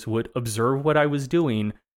supervisors would observe what I was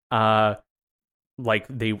doing, like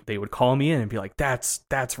they would call me in and be like, that's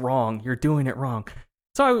wrong. You're doing it wrong.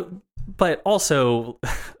 But also,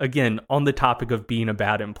 again, on the topic of being a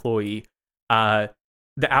bad employee, the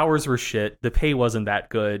hours were shit. The pay wasn't that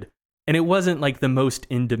good. And it wasn't like the most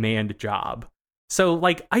in demand job. So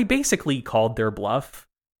like, I basically called their bluff.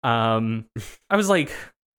 I was like,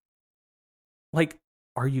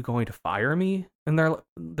 are you going to fire me? And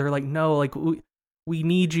they're like, no, like we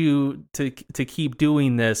need you to keep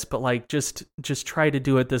doing this, but like just try to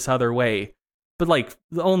do it this other way. But like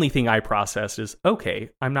the only thing I processed is, okay,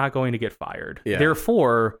 I'm not going to get fired. Yeah.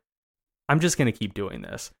 Therefore, I'm just going to keep doing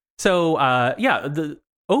this. So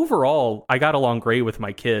overall, I got along great with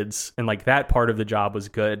my kids, and like that part of the job was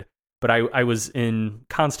good. But I was in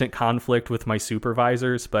constant conflict with my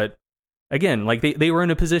supervisors. But again, like they were in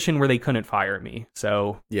a position where they couldn't fire me.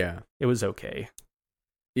 So yeah, it was okay.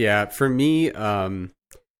 Yeah, for me, I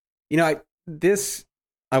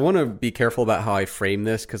want to be careful about how I frame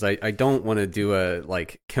this, because I don't want to do a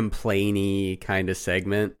like complainy kind of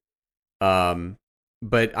segment.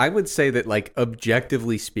 But I would say that like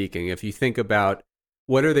objectively speaking, if you think about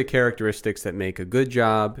what are the characteristics that make a good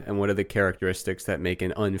job and what are the characteristics that make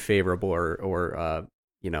an unfavorable or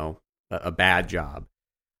a bad job,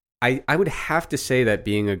 I would have to say that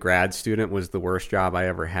being a grad student was the worst job I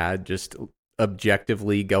ever had, just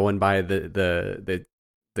objectively going by the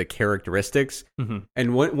characteristics. Mm-hmm.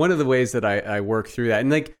 And one of the ways that I work through that,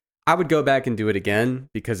 and like I would go back and do it again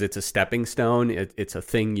because it's a stepping stone. It's a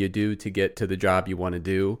thing you do to get to the job you want to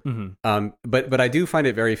do. Mm-hmm. But I do find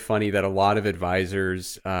it very funny that a lot of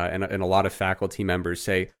advisors and a lot of faculty members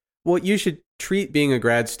say, well, you should treat being a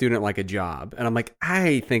grad student like a job. And I'm like,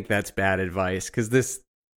 I think that's bad advice, because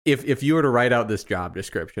if you were to write out this job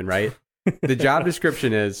description, right? The job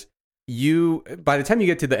description is by the time you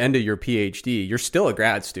get to the end of your PhD, you're still a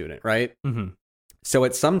grad student, right? Mm-hmm. So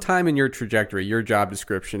at some time in your trajectory, your job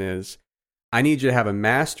description is, I need you to have a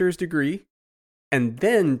master's degree and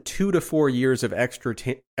then 2 to 4 years of extra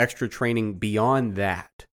training beyond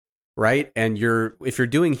that, right? And if you're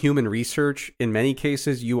doing human research, in many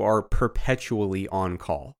cases, you are perpetually on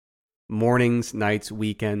call. Mornings, nights,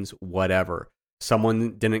 weekends, whatever.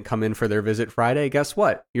 Someone didn't come in for their visit Friday, guess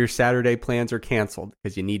what? Your Saturday plans are canceled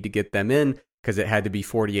because you need to get them in because it had to be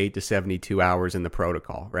 48 to 72 hours in the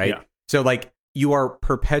protocol, right? Yeah. So like you are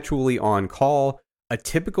perpetually on call. A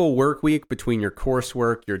typical work week between your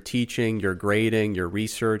coursework, your teaching, your grading, your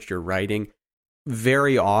research, your writing,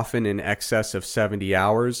 very often in excess of 70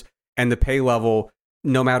 hours. And the pay level,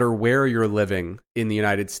 no matter where you're living in the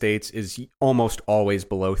United States, is almost always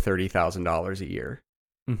below $30,000 a year.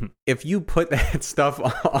 Mm-hmm. If you put that stuff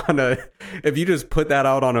if you just put that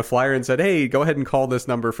out on a flyer and said, hey, go ahead and call this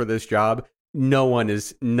number for this job, no one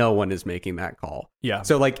is making that call. Yeah.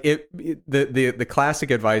 So like the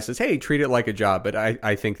classic advice is, hey, treat it like a job. But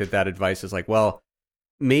I think that advice is like, well,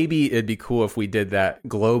 maybe it'd be cool if we did that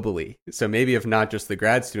globally. So maybe if not just the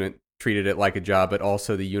grad student treated it like a job, but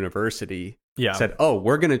also the university said, oh,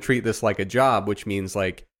 we're going to treat this like a job, which means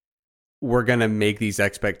like we're going to make these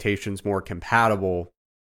expectations more compatible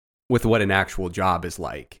with what an actual job is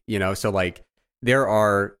like, So like there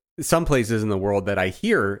are some places in the world that I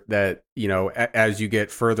hear that, as you get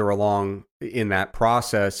further along in that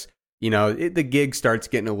process, the gig starts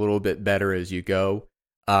getting a little bit better as you go.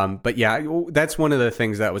 But yeah, that's one of the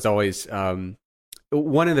things that was always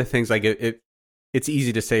one of the things, like it's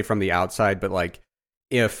easy to say from the outside, but like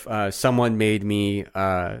if someone made me,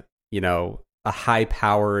 a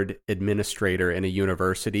high-powered administrator in a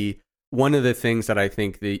university, one of the things that I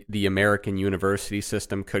think the American university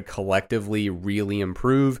system could collectively really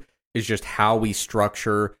improve is just how we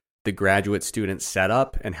structure the graduate student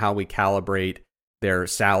setup and how we calibrate their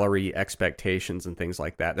salary expectations and things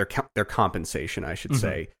like that. Their compensation, I should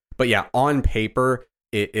say. But yeah, on paper,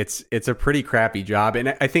 it's a pretty crappy job.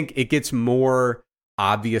 And I think it gets more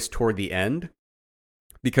obvious toward the end,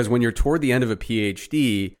 because when you're toward the end of a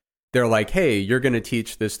PhD, they're like, hey, you're going to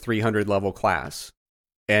teach this 300 level class.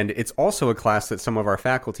 And it's also a class that some of our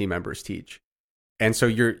faculty members teach. And so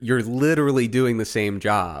you're literally doing the same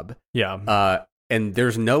job. Yeah. And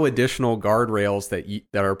there's no additional guardrails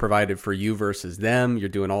that are provided for you versus them. You're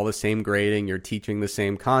doing all the same grading. You're teaching the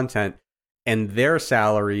same content. And their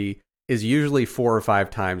salary is usually 4 or 5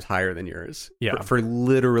 times higher than yours. Yeah. For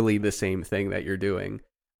literally the same thing that you're doing.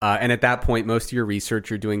 And at that point, most of your research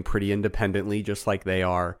you're doing pretty independently, just like they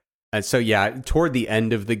are. And so, yeah, toward the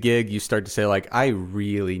end of the gig, you start to say, like, I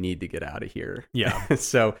really need to get out of here. Yeah.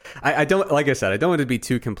 So I don't, like I said, I don't want to be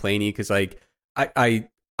too complainy, because like I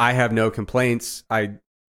have no complaints. I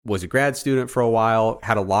was a grad student for a while,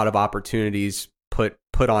 had a lot of opportunities put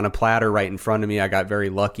on a platter right in front of me. I got very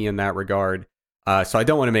lucky in that regard. So I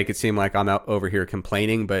don't want to make it seem like I'm out over here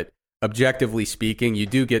complaining, but objectively speaking, you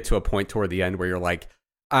do get to a point toward the end where you're like,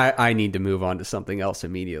 I need to move on to something else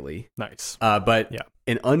immediately. Nice. But yeah.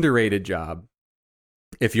 An underrated job,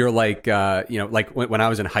 if you're like, like when I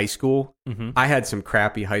was in high school, Mm-hmm. I had some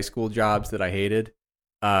crappy high school jobs that I hated.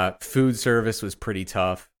 Food service was pretty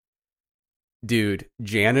tough. Dude,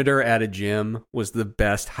 janitor at a gym was the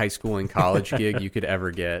best high school and college gig you could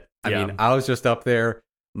ever get. I mean, I was just up there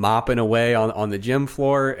mopping away on the gym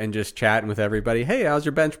floor and just chatting with everybody. Hey, how's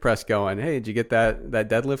your bench press going? Hey, did you get that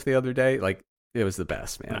deadlift the other day? Like, it was the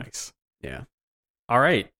best, man. Nice. Yeah. All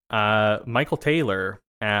right. Michael Taylor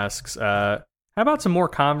asks, how about some more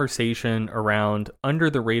conversation around under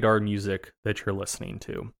the radar music that you're listening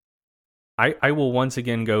to? I will once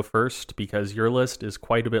again go first because your list is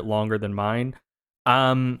quite a bit longer than mine.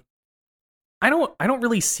 I don't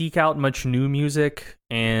really seek out much new music,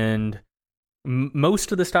 and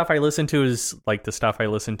most of the stuff I listen to is like the stuff I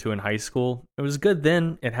listened to in high school. It was good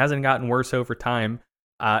then. It hasn't gotten worse over time.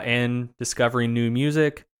 And discovering new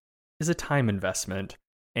music is a time investment.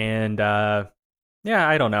 And yeah,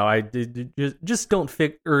 I don't know. I just don't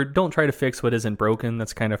try to fix what isn't broken.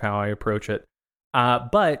 That's kind of how I approach it.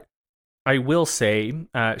 But I will say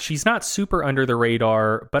she's not super under the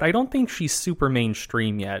radar, but I don't think she's super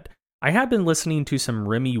mainstream yet. I have been listening to some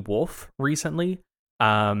Remy Wolf recently.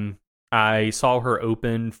 I saw her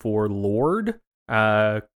open for Lorde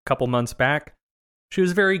a couple months back. She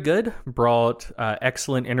was very good, brought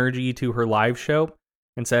excellent energy to her live show,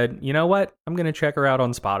 and said, you know what, I'm going to check her out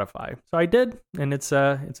on Spotify. So I did, and it's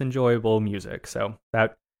enjoyable music. So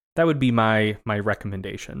that would be my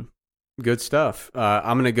recommendation. Good stuff.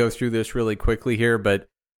 I'm going to go through this really quickly here, but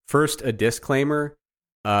first, a disclaimer.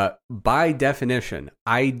 By definition,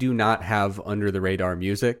 I do not have under the radar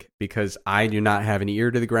music because I do not have an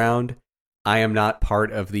ear to the ground. I am not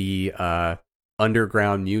part of the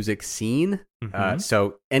underground music scene. Mm-hmm.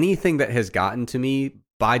 So anything that has gotten to me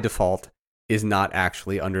by default is not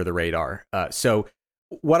actually under the radar. So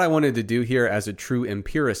what I wanted to do here as a true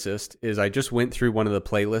empiricist is I just went through one of the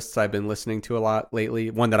playlists I've been listening to a lot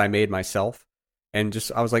lately, one that I made myself. And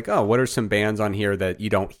just, I was like, oh, what are some bands on here that you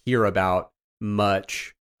don't hear about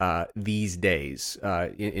much these days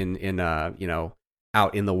in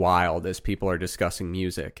out in the wild as people are discussing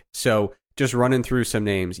music. So just running through some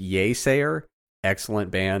names. Yeasayer,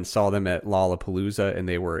 excellent band. Saw them at Lollapalooza and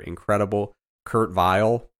they were incredible. Kurt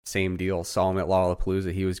Vile, same deal. Saw him at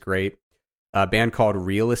Lollapalooza. He was great. A band called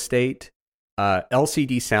Real Estate.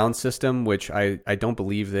 LCD Sound System, which I don't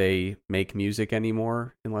believe they make music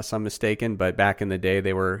anymore, unless I'm mistaken. But back in the day,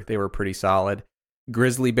 they were pretty solid.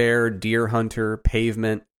 Grizzly Bear, Deer Hunter,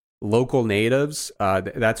 Pavement, Local Natives.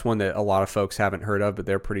 That's one that a lot of folks haven't heard of, but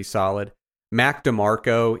they're pretty solid. Mac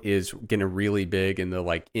DeMarco is getting really big in the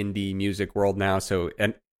like indie music world now. So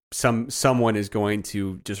and someone is going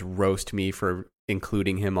to just roast me for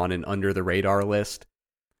including him on an under the radar list.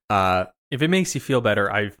 If it makes you feel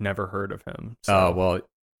better, I've never heard of him. So oh well.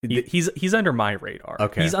 He's under my radar.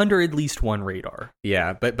 Okay. He's under at least one radar.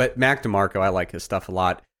 Yeah, but Mac DeMarco, I like his stuff a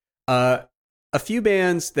lot. A few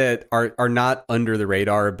bands that are not under the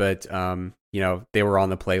radar, but they were on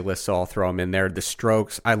the playlist, so I'll throw them in there. The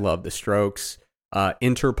Strokes, I love the Strokes.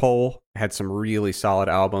 Interpol had some really solid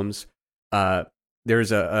albums.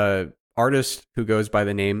 There's a artist who goes by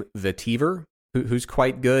the name Vetiver, who's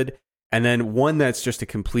quite good. And then one that's just a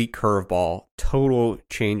complete curveball, total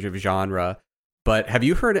change of genre. But have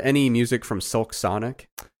you heard any music from Silk Sonic?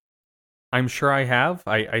 I'm sure I have.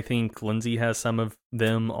 I think Lindsay has some of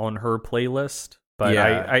them on her playlist, but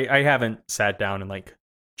yeah. I haven't sat down and like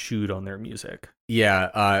chewed on their music.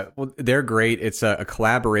 Yeah, well, they're great. It's a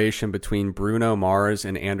collaboration between Bruno Mars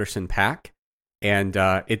and Anderson .Paak, and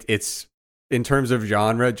it's in terms of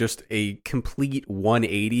genre, just a complete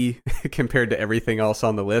 180 compared to everything else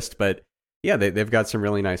on the list. But yeah, they've got some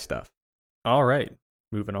really nice stuff. All right,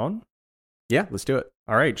 moving on. Yeah, let's do it.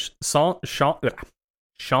 All right,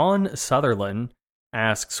 Sean Sutherland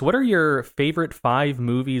asks, what are your favorite 5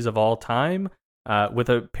 movies of all time? With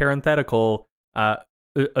a parenthetical,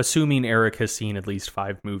 assuming Eric has seen at least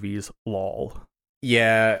 5 movies, lol.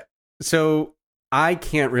 Yeah, so I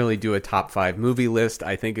can't really do a top 5 movie list.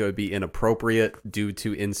 I think it would be inappropriate due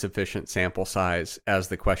to insufficient sample size, as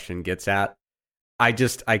the question gets at. I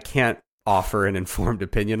can't offer an informed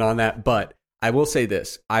opinion on that, but I will say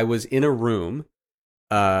this. I was in a room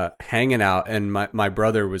hanging out, and my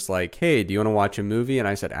brother was like, hey, do you want to watch a movie? And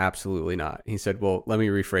I said, absolutely not. He said, well, let me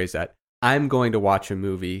rephrase that. I'm going to watch a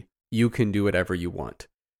movie. You can do whatever you want.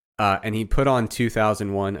 And he put on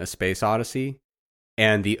 2001: A Space Odyssey,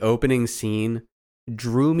 and the opening scene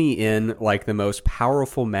drew me in like the most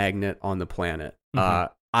powerful magnet on the planet.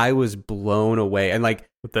 Mm-hmm. I was blown away. And like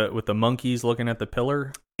with the monkeys looking at the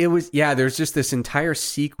pillar. It was, yeah, there's just this entire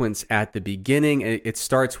sequence at the beginning. It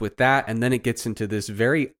starts with that, and then it gets into this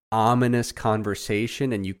very ominous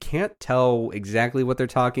conversation, and you can't tell exactly what they're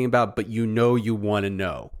talking about, but you want to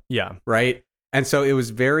know. Yeah. Right? And so it was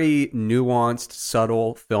very nuanced,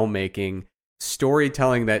 subtle filmmaking,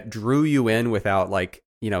 storytelling that drew you in without like,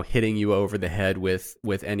 hitting you over the head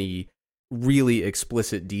with any really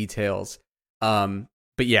explicit details. But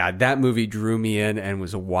yeah, that movie drew me in and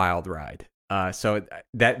was a wild ride. So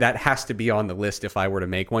that has to be on the list if I were to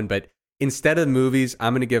make one. But instead of movies,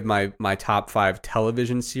 I'm going to give my top 5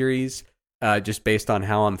 television series, just based on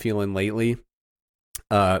how I'm feeling lately.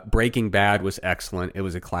 Breaking Bad was excellent. It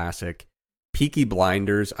was a classic. Peaky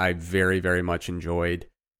Blinders, I very, very much enjoyed.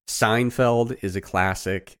 Seinfeld is a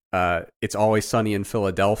classic. It's Always Sunny in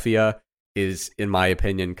Philadelphia is, in my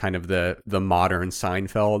opinion, kind of the modern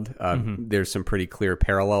Seinfeld. There's some pretty clear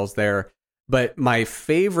parallels there. But my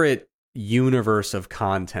favorite universe of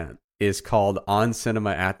content is called On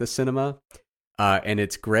Cinema at the Cinema, and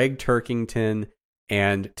it's Greg Turkington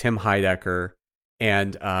and Tim Heidecker,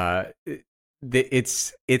 and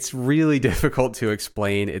it's really difficult to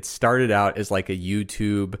explain. It started out as like a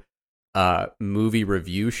YouTube movie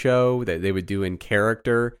review show that they would do in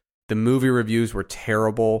character. The movie reviews were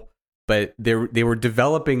terrible, but they were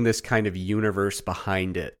developing this kind of universe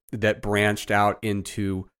behind it that branched out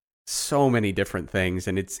into so many different things,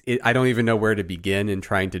 and I don't even know where to begin in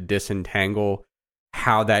trying to disentangle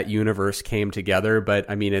how that universe came together. But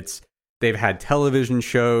I mean, they've had television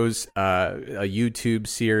shows, a YouTube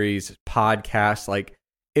series, podcasts, like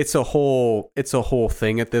it's a whole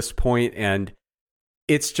thing at this point, and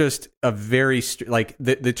it's just a very like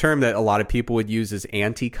the term that a lot of people would use is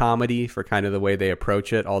anti-comedy for kind of the way they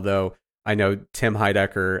approach it. Although I know Tim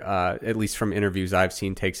Heidecker, at least from interviews I've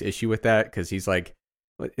seen, takes issue with that because he's like,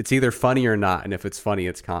 it's either funny or not, and if it's funny,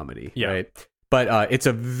 it's comedy, right? But it's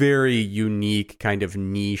a very unique kind of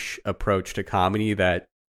niche approach to comedy that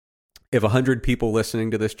if 100 people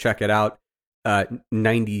listening to this check it out,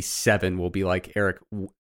 97 will be like, Eric,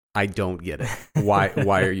 I don't get it. Why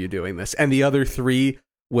are you doing this? And the other 3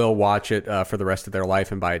 will watch it for the rest of their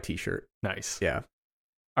life and buy a t-shirt. Nice. Yeah.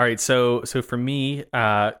 All right. So for me,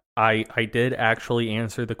 I did actually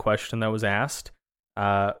answer the question that was asked.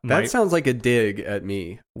 That sounds like a dig at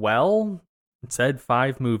me. Well, it said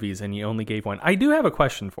 5 movies and you only gave 1. I do have a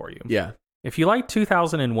question for you. Yeah. If you like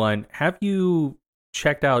 2001, have you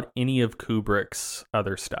checked out any of Kubrick's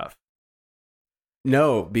other stuff?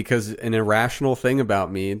 No, because an irrational thing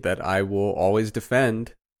about me that I will always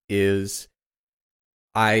defend is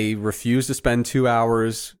I refuse to spend 2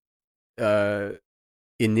 hours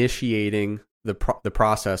initiating the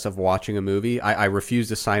process of watching a movie. I refuse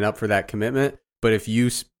to sign up for that commitment. But if you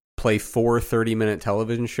play 4 30-minute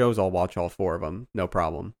television shows, I'll watch all 4 of them. No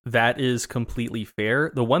problem. That is completely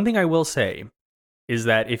fair. The one thing I will say is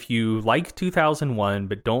that if you like 2001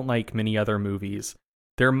 but don't like many other movies,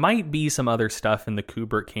 there might be some other stuff in the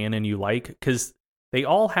Kubrick canon you like, because they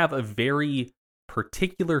all have a very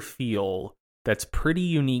particular feel that's pretty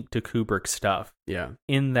unique to Kubrick stuff. Yeah.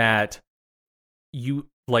 In that you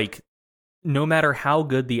like, no matter how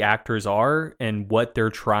good the actors are and what they're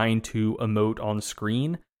trying to emote on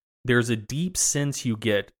screen, there's a deep sense you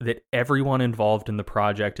get that everyone involved in the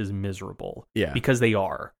project is miserable. Yeah. Because they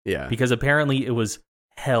are. Yeah. Because apparently it was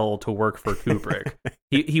hell to work for Kubrick.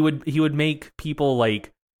 he would make people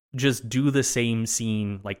like just do the same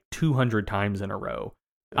scene like 200 times in a row.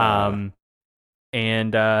 Yeah.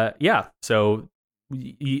 So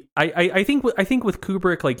I think with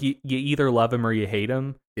Kubrick, like you either love him or you hate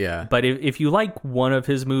him. Yeah. But if you like one of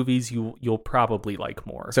his movies, you'll probably like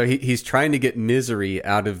more. So he's trying to get misery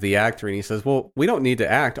out of the actor, and he says, "Well, we don't need to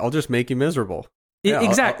act. I'll just make you miserable. Yeah,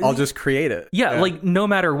 exactly. I'll just create it." Yeah, like no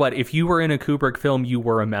matter what, if you were in a Kubrick film, you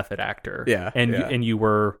were a method actor. Yeah, and you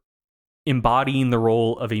were embodying the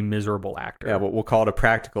role of a miserable actor. Yeah, we'll call it a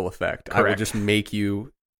practical effect. Correct. I will just make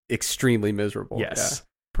you extremely miserable. Yes. Yeah.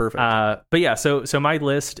 Perfect. But yeah, so my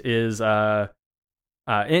list is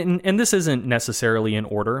and this isn't necessarily in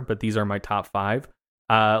order, but these are my top 5.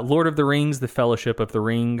 Lord of the Rings, The Fellowship of the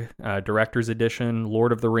Ring, Director's Edition.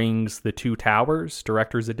 Lord of the Rings, The Two Towers,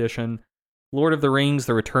 Director's Edition. Lord of the Rings,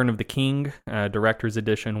 The Return of the King, Director's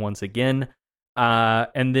Edition once again.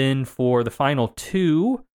 And then for the final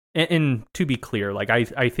 2, and to be clear, like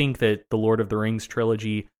I think that the Lord of the Rings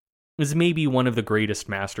trilogy is maybe one of the greatest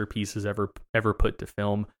masterpieces ever put to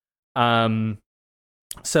film.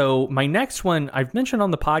 So my next one I've mentioned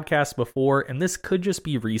on the podcast before, and this could just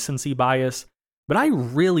be recency bias, but I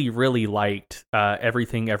really, really liked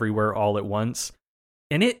Everything Everywhere All at Once,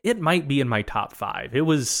 and it might be in my top 5. It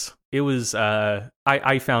was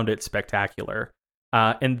I found it spectacular.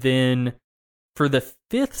 And then for the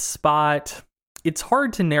 5th spot, it's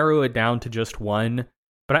hard to narrow it down to just one,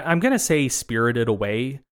 but I'm gonna say Spirited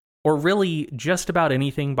Away, or really just about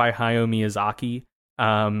anything by Hayao Miyazaki.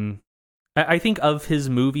 I think of his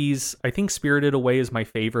movies, I think Spirited Away is my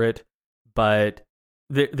favorite, but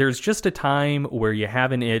there's just a time where you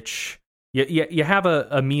have an itch. You have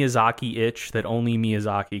a Miyazaki itch that only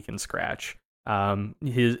Miyazaki can scratch.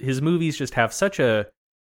 His movies just have such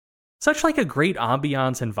like a great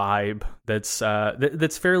ambiance and vibe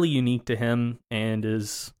that's fairly unique to him and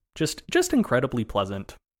is just incredibly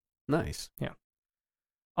pleasant. Nice. Yeah.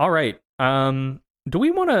 All right. Do we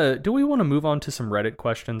want to move on to some Reddit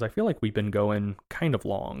questions? I feel like we've been going kind of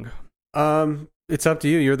long. It's up to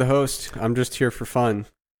you. You're the host. I'm just here for fun.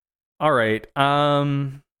 All right.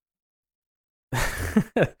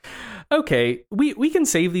 Okay. We can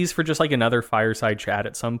save these for just like another fireside chat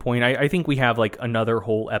at some point. I think we have like another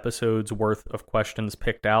whole episode's worth of questions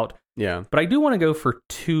picked out. Yeah. But I do want to go for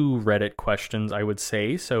 2 Reddit questions, I would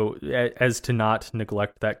say, so as to not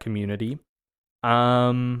neglect that community.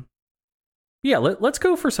 Yeah, let's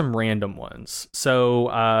go for some random ones.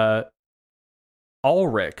 So,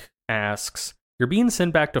 Ulrich asks, you're being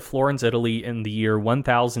sent back to Florence, Italy in the year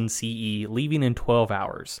 1000 CE, leaving in 12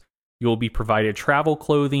 hours. You will be provided travel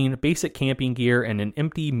clothing, basic camping gear, and an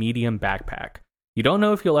empty medium backpack. You don't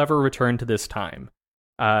know if you'll ever return to this time.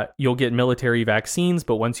 You'll get military vaccines,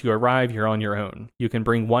 but once you arrive, you're on your own. You can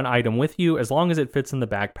bring one item with you as long as it fits in the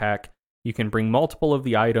backpack. You can bring multiple of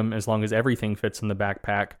the item as long as everything fits in the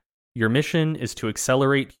backpack. Your mission is to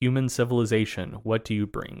accelerate human civilization. What do you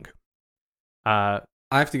bring? I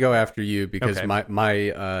have to go after you because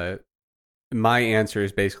okay. my answer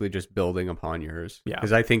is basically just building upon yours. Yeah,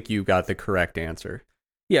 because I think you got the correct answer.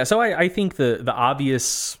 Yeah, so I think the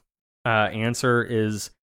obvious answer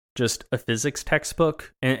is just a physics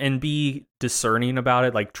textbook and be discerning about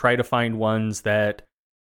it. Like try to find ones that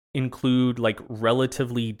include like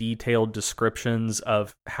relatively detailed descriptions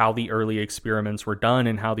of how the early experiments were done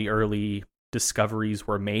and how the early discoveries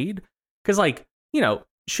were made. Because like,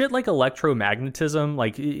 shit like electromagnetism,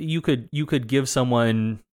 like you could give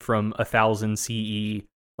someone from 1000 CE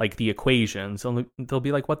like the equations, and they'll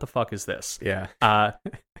be like, what the fuck is this? Yeah.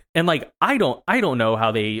 And like I don't know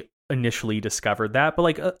how they initially discovered that, but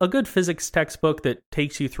like a good physics textbook that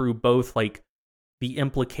takes you through both like the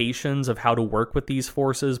implications of how to work with these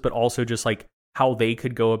forces, but also just like how they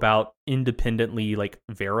could go about independently like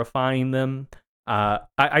verifying them.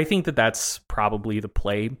 I think that's probably the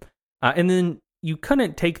play. And then you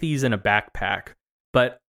couldn't take these in a backpack,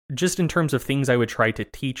 but just in terms of things I would try to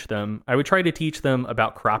teach them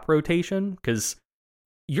about crop rotation, because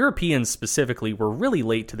Europeans specifically were really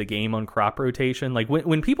late to the game on crop rotation. Like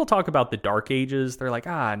when people talk about the Dark Ages, they're like,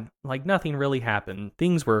 like nothing really happened.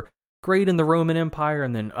 Things were great in the Roman Empire,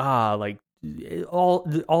 and then like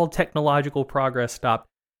all technological progress stopped.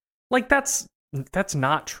 Like that's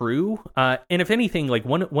not true. And if anything, like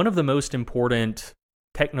one of the most important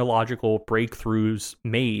technological breakthroughs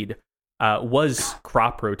made was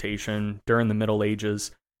crop rotation during the Middle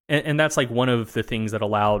Ages. And that's like one of the things that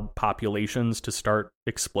allowed populations to start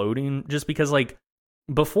exploding, just because like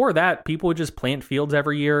before that, people would just plant fields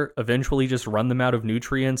every year, eventually just run them out of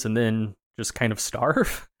nutrients, and then just kind of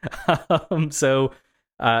starve. So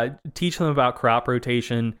teach them about crop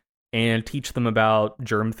rotation and teach them about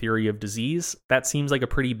germ theory of disease. That seems like a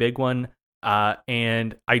pretty big one.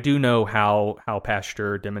 And I do know how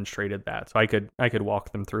Pasteur demonstrated that. So I could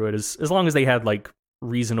walk them through it as long as they had like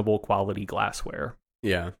reasonable quality glassware.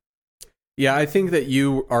 Yeah. Yeah, I think that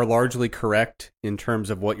you are largely correct in terms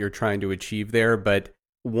of what you're trying to achieve there. But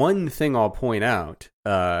one thing I'll point out,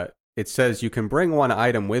 it says you can bring one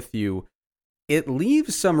item with you. It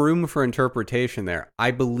leaves some room for interpretation there.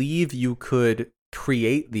 I believe you could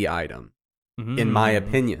create the item, in my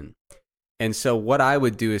opinion. And so what I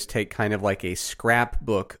would do is take kind of like a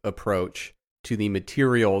scrapbook approach to the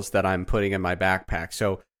materials that I'm putting in my backpack.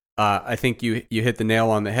 So I think you hit the nail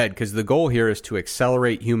on the head, because the goal here is to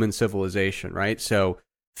accelerate human civilization, right? So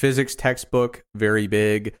physics textbook, very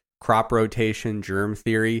big, crop rotation, germ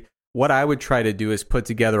theory. What I would try to do is put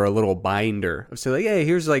together a little binder of, say, like, hey,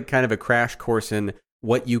 here's like kind of a crash course in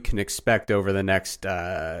what you can expect over the next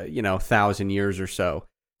 1,000 years or so.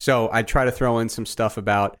 So I try to throw in some stuff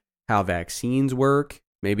about how vaccines work,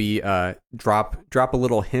 maybe drop a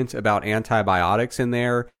little hint about antibiotics in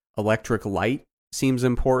there. Electric light seems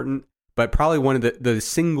important, but probably one of the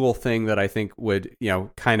single thing that I think would,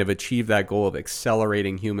 kind of achieve that goal of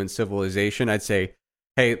accelerating human civilization, I'd say,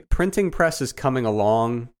 hey, printing press is coming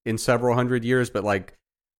along in several hundred years, but like,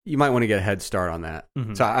 you might want to get a head start on that.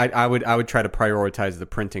 Mm-hmm. So I would try to prioritize the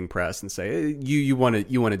printing press and say, you want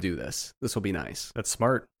to do this. This will be nice. That's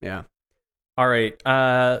smart. Yeah. All right.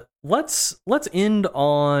 Let's end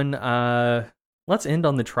on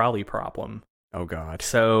the trolley problem. Oh God.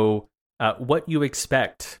 So what you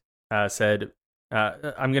expect said,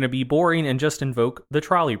 I'm going to be boring and just invoke the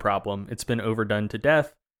trolley problem. It's been overdone to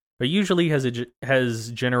death, but usually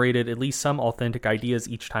has generated at least some authentic ideas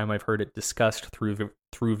each time I've heard it discussed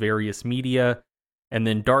through various media. And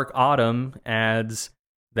then Dark Autumn adds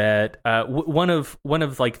that one of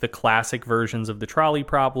like the classic versions of the trolley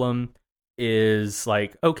problem is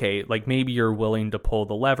like, okay, like maybe you're willing to pull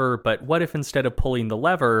the lever, but what if instead of pulling the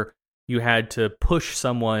lever, you had to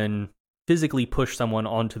physically push someone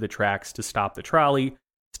onto the tracks to stop the trolley,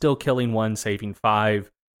 still killing one, saving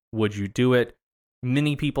 5? Would you do it?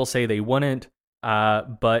 Many people say they wouldn't,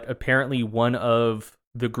 but apparently one of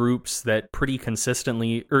the groups that pretty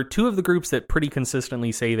consistently, or two of the groups that pretty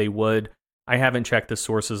consistently say they would, I haven't checked the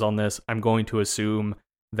sources on this. I'm going to assume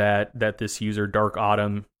that this user, Dark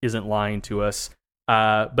Autumn, isn't lying to us.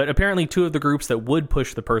 But apparently two of the groups that would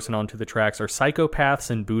push the person onto the tracks are psychopaths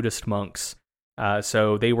and Buddhist monks.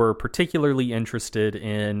 So they were particularly interested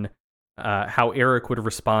in how Eric would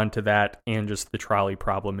respond to that and just the trolley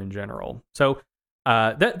problem in general. So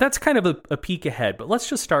that's kind of a peek ahead, but let's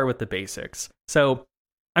just start with the basics. So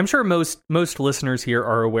I'm sure most listeners here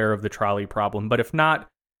are aware of the trolley problem, but if not,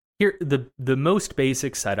 here the most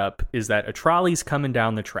basic setup is that a trolley's coming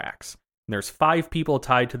down the tracks. And there's 5 people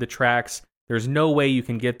tied to the tracks. There's no way you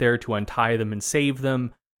can get there to untie them and save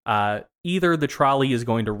them. Either the trolley is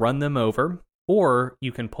going to run them over, or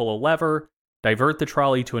you can pull a lever, divert the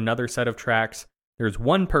trolley to another set of tracks. There's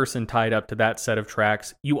one person tied up to that set of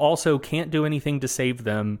tracks. You also can't do anything to save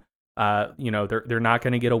them. They're not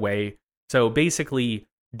going to get away. So basically,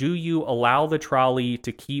 do you allow the trolley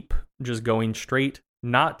to keep just going straight,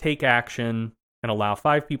 not take action, and allow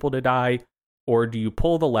 5 people to die? Or do you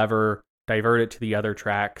pull the lever, divert it to the other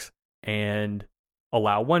tracks, and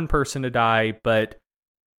allow one person to die? But,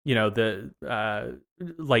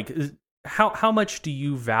 how much do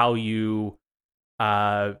you value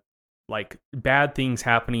bad things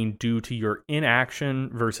happening due to your inaction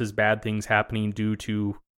versus bad things happening due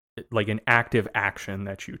to like an active action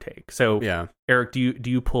that you take? So yeah, Eric, do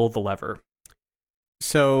you pull the lever?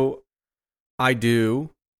 So I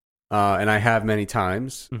do, and I have many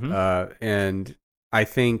times. Mm-hmm. And I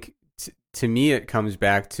think to me it comes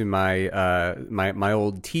back to my my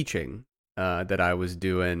old teaching that I was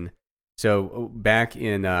doing. So back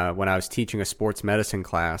in when I was teaching a sports medicine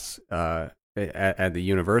class at the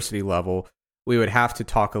university level, we would have to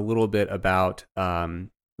talk a little bit about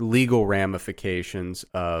legal ramifications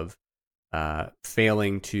of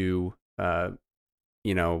failing to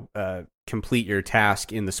complete your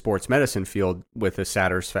task in the sports medicine field with a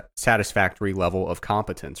satisfactory level of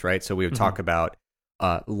competence, right? So we would talk about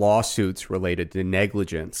lawsuits related to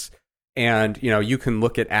negligence. And, you can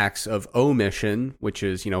look at acts of omission, which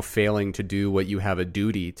is, failing to do what you have a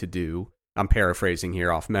duty to do. I'm paraphrasing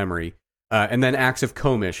here off memory. And then acts of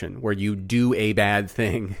commission, where you do a bad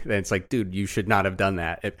thing. And it's like, dude, you should not have done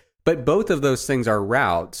that. But both of those things are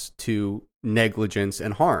routes to negligence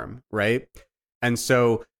and harm, right? And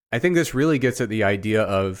so I think this really gets at the idea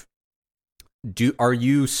of, are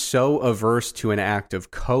you so averse to an act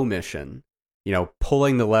of commission,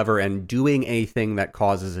 pulling the lever and doing a thing that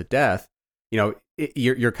causes a death?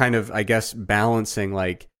 You're kind of, I guess, balancing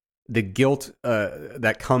like the guilt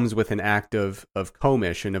that comes with an act of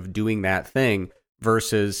commission, of doing that thing,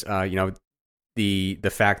 versus the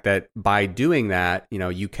fact that by doing that,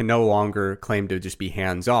 you can no longer claim to just be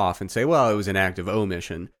hands off and say, well, it was an act of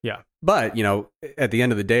omission. Yeah. But, at the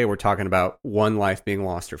end of the day, we're talking about one life being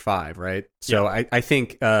lost or 5, right? So I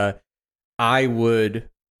think I would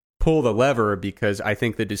pull the lever because I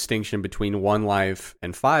think the distinction between 1 life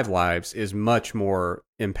and 5 lives is much more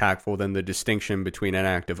impactful than the distinction between an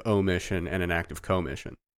act of omission and an act of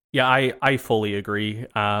commission. Yeah, I fully agree.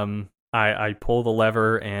 I pull the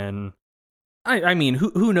lever, and I mean,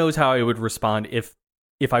 who knows how I would respond if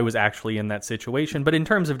I was actually in that situation. But in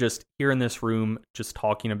terms of just here in this room, just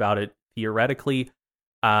talking about it theoretically,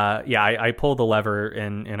 I pull the lever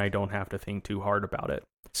and I don't have to think too hard about it.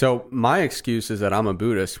 So my excuse is that I'm a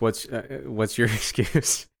Buddhist. What's your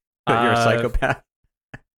excuse? That you're a psychopath?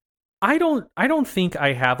 I don't think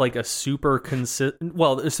I have like a super consistent.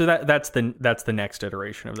 Well, so that's the next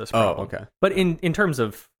iteration of this problem. Oh, okay. But in terms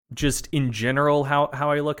of just in general how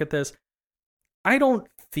I look at this, I don't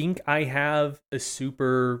think I have a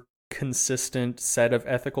super consistent set of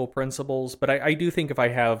ethical principles. But I do think if I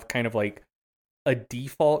have kind of like a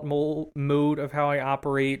default mode of how I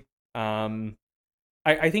operate,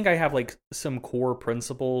 I think I have like some core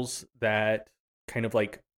principles that kind of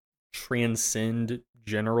like transcend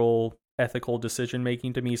general ethical decision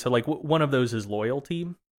making to me. So like one of those is loyalty.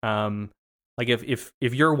 Like if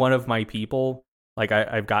you're one of my people, like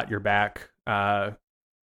I've got your back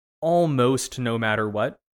almost no matter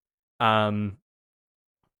what. So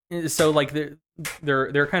like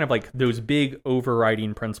they're kind of like those big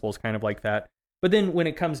overriding principles, kind of like that. But then when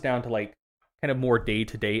it comes down to like kind of more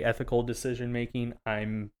day-to-day ethical decision making,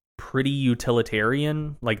 I'm pretty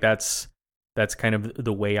utilitarian. Like that's kind of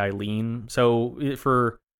the way I lean. So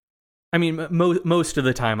most of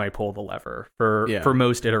the time I pull the lever for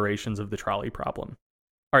most iterations of the trolley problem.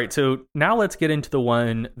 All right, so now let's get into the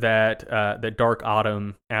one that Dark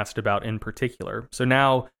Autumn asked about in particular. So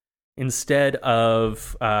now instead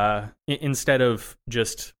of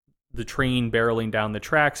just the train barreling down the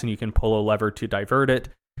tracks and you can pull a lever to divert it,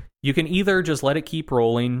 you can either just let it keep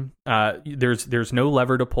rolling. There's no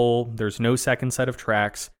lever to pull. There's no second set of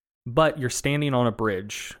tracks, but you're standing on a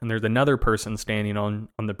bridge and there's another person standing on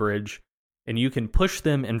the bridge, and you can push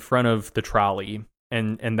them in front of the trolley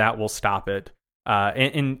and that will stop it.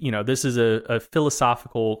 And this is a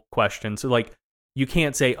philosophical question. So like you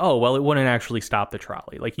can't say, oh, well, it wouldn't actually stop the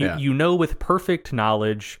trolley. Like you know with perfect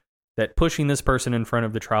knowledge that pushing this person in front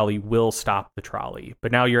of the trolley will stop the trolley.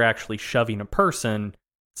 But now you're actually shoving a person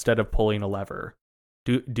instead of pulling a lever.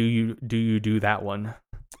 Do you do that one?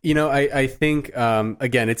 I think,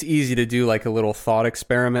 again, it's easy to do like a little thought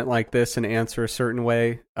experiment like this and answer a certain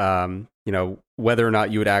way. Whether or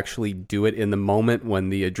not you would actually do it in the moment when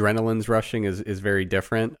the adrenaline's rushing is very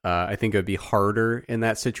different. I think it would be harder in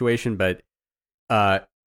that situation. But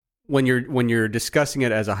when you're discussing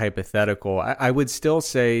it as a hypothetical, I would still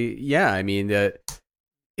say, yeah, I mean, that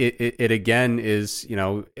it again is,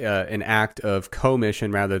 an act of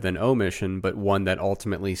commission rather than omission, but one that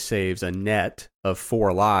ultimately saves a net of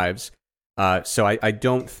 4 lives. So I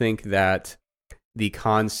don't think that the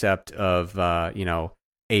concept of,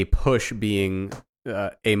 a push being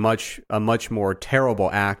a much more terrible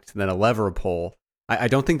act than a lever pull, I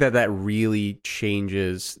don't think that really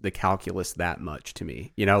changes the calculus that much to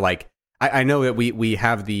me. Like I know that we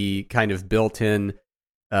have the kind of built-in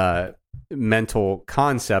mental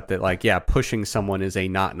concept that like, yeah, pushing someone is a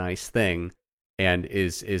not nice thing and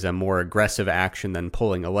is a more aggressive action than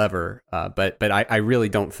pulling a lever. But I really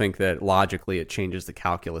don't think that logically it changes the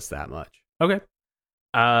calculus that much. Okay.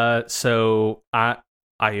 So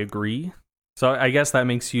I agree. So I guess that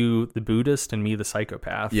makes you the Buddhist and me the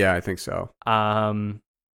psychopath. Yeah, I think so. That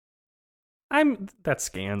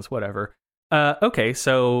scans, whatever. Okay,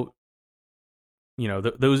 so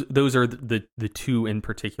those are the two in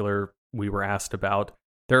particular we were asked about.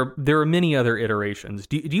 There are many other iterations.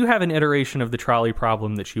 Do you have an iteration of the trolley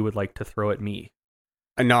problem that you would like to throw at me?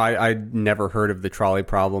 No, I'd never heard of the trolley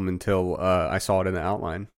problem until I saw it in the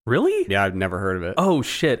outline. Really? Yeah, I've never heard of it. Oh,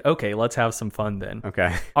 shit. Okay, let's have some fun then.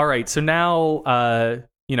 Okay. All right, so now,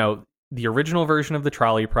 the original version of the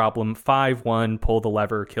trolley problem, 5-1, pull the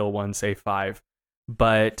lever, kill one, save 5.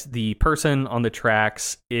 But the person on the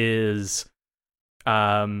tracks is,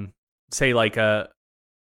 say, like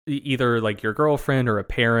either like your girlfriend or a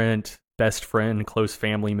parent, best friend, close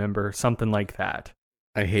family member, something like that.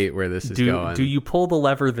 I hate where this is going. Do you pull the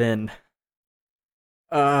lever then?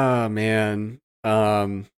 Oh, man.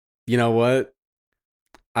 You know what?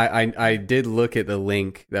 I did look at the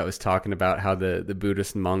link that was talking about how the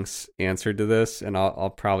Buddhist monks answered to this, and I'll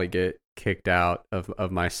probably get kicked out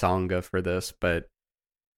of my Sangha for this, but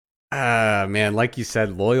Man, like you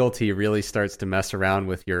said, loyalty really starts to mess around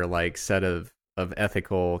with your like set of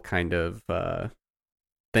ethical kind of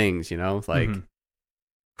things, you know? Like,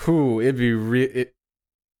 it'd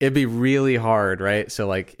be really hard, right? So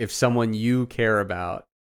like if someone you care about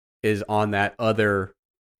is on that other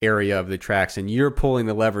area of the tracks and you're pulling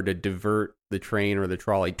the lever to divert the train or the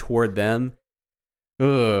trolley toward them,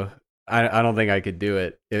 I don't think I could do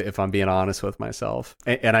it if I'm being honest with myself.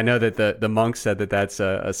 And I know that the monk said that that's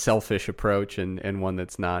a selfish approach and one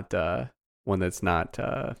that's not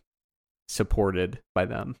supported by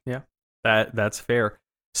them. Yeah, that's fair.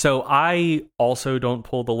 So I also don't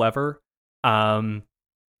pull the lever.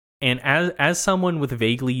 And as someone with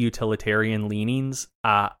vaguely utilitarian leanings,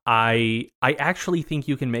 I actually think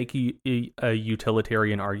you can make a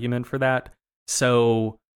utilitarian argument for that.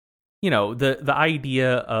 So, you know, the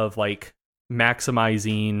idea of like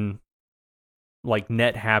maximizing like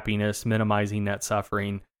net happiness, minimizing net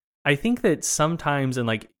suffering. I think that sometimes in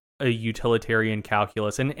like a utilitarian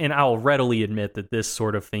calculus, and I'll readily admit that this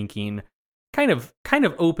sort of thinking kind of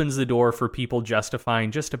opens the door for people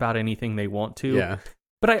justifying just about anything they want to. Yeah.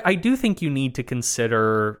 But I do think you need to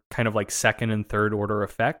consider kind of like second and third order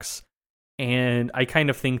effects. And I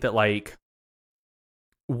kind of think that like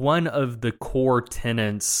one of the core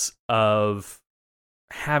tenets of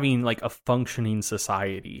having like a functioning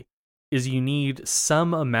society is you need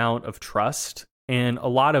some amount of trust. And a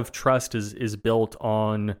lot of trust is built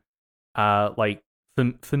on like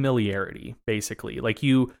familiarity, basically. Like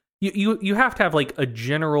you have to have like a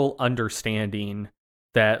general understanding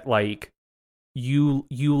that like you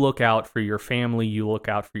look out for your family, you look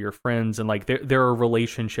out for your friends, and like there are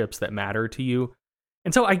relationships that matter to you.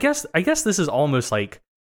 And so I guess this is almost like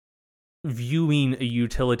viewing a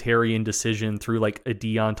utilitarian decision through like a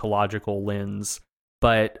deontological lens.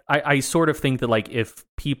 But I sort of think that like if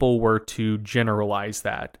people were to generalize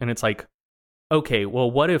that, and it's like, okay, well,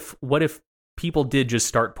 what if people did just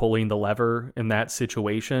start pulling the lever in that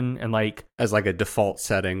situation, and like as like a default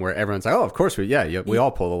setting where everyone's like, oh, of course we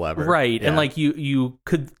all pull the lever, right? Yeah. And like you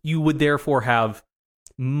would therefore have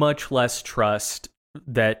much less trust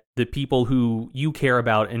that the people who you care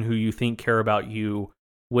about and who you think care about you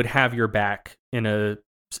would have your back in a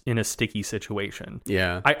sticky situation.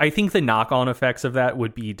 Yeah, I think the knock-on effects of that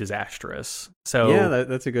would be disastrous. So yeah,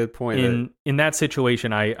 that's a good point. In that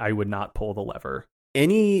situation, I would not pull the lever.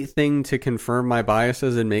 Anything to confirm my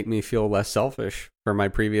biases and make me feel less selfish for my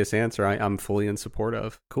previous answer, I'm fully in support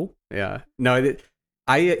of. Cool. Yeah. No,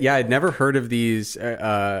 I'd never heard of these.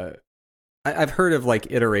 I've heard of like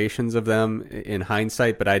iterations of them in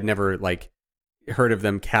hindsight, but I'd never like heard of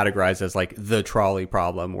them categorized as like the trolley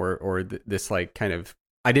problem or this like kind of.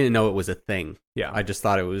 I didn't know it was a thing. Yeah. I just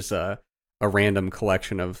thought it was a random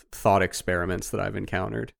collection of thought experiments that I've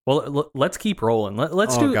encountered. Well, let's keep rolling.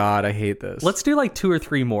 Let's do. Oh God, I hate this. Let's do like 2 or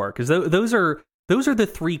 3 more because those are the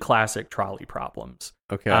 3 classic trolley problems.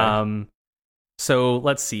 Okay. So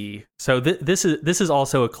let's see. So this is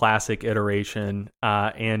also a classic iteration,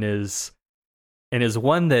 and is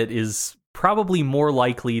one that is probably more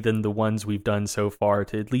likely than the ones we've done so far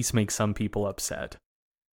to at least make some people upset.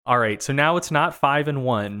 All right. So now it's not 5 and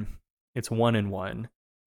 1; it's 1 and 1.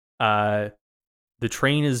 The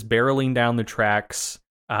train is barreling down the tracks,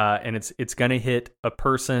 and it's going to hit a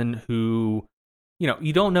person who, you know,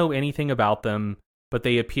 you don't know anything about them, but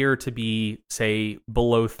they appear to be, say,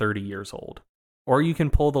 below 30 years old. Or you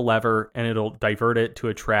can pull the lever and it'll divert it to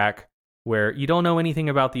a track where you don't know anything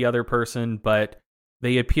about the other person, but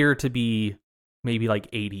they appear to be maybe like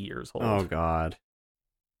 80 years old. Oh, God.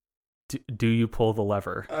 Do you pull the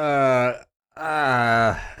lever?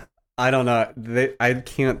 I don't know. I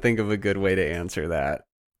can't think of a good way to answer that.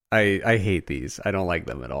 I hate these. I don't like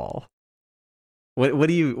them at all. What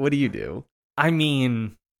do you do? I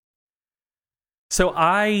mean, so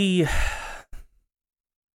I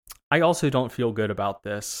also don't feel good about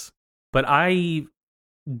this, but I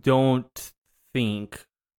don't think,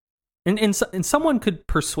 and someone could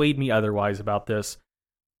persuade me otherwise about this,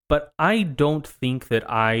 but I don't think that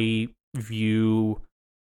I view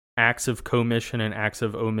acts of commission and acts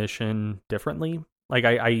of omission differently. Like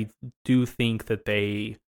I do think that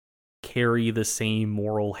they carry the same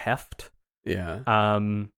moral heft. Yeah.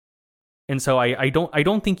 And so I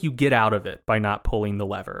don't think you get out of it by not pulling the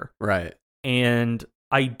lever. Right. And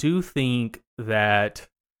I do think that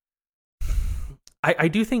I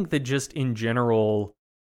do think that just in general,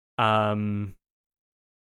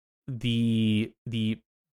 the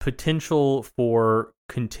potential for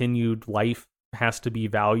continued life has to be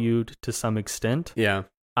valued to some extent. Yeah.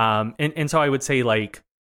 And so I would say like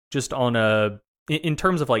just in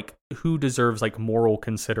terms of like who deserves like moral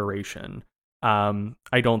consideration,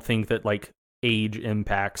 I don't think that like age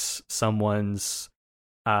impacts someone's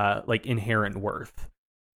like inherent worth.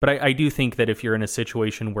 But I do think that if you're in a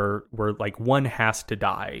situation where like one has to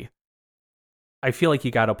die, I feel like you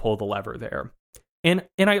got to pull the lever there. And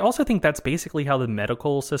I also think that's basically how the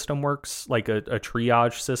medical system works, like a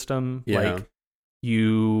triage system. Yeah. Like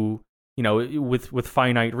you know, with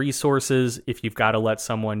finite resources, if you've got to let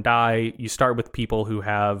someone die, you start with people who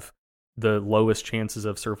have the lowest chances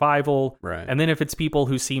of survival. Right. And then if it's people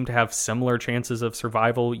who seem to have similar chances of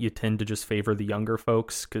survival, you tend to just favor the younger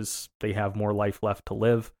folks because they have more life left to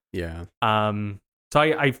live. Yeah. So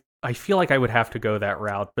I feel like I would have to go that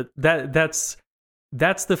route, but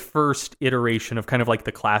that's the first iteration of kind of like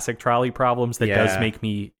the classic trolley problems that does make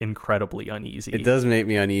me incredibly uneasy. It does make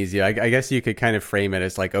me uneasy. I guess you could kind of frame it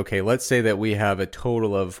as like, okay, let's say that we have a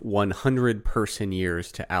total of 100 person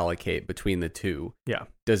years to allocate between the two. Yeah.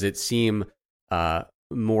 Does it seem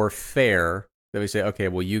more fair that we say, okay,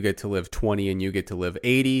 well, you get to live 20 and you get to live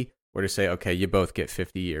 80, or to say, okay, you both get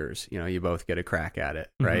 50 years, you both get a crack at it,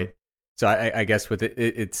 right? Mm-hmm. So I guess with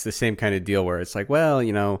it's the same kind of deal where it's like, well,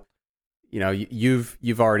 you've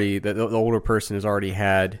already, the older person has already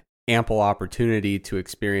had ample opportunity to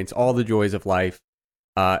experience all the joys of life,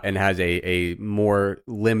 and has a more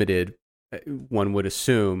limited, one would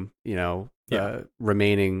assume,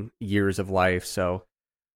 remaining years of life. So,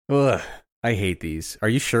 I hate these. Are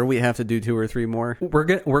you sure we have to do 2 or 3 more?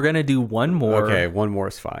 We're gonna do one more. Okay, one more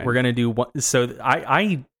is fine. We're gonna do one. So here's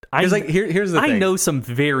the thing. I know some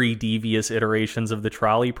very devious iterations of the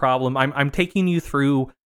trolley problem. I'm taking you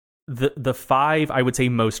through the 5, I would say,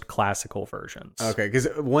 most classical versions. Okay, because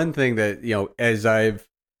one thing that, as I've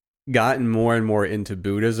gotten more and more into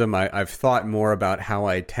Buddhism, I've thought more about how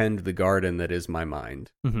I tend the garden that is my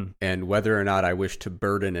mind, mm-hmm. and whether or not I wish to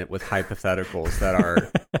burden it with hypotheticals that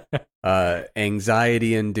are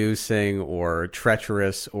anxiety-inducing or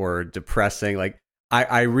treacherous or depressing. Like,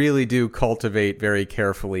 I really do cultivate very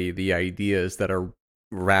carefully the ideas that are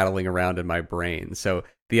rattling around in my brain. So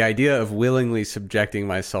the idea of willingly subjecting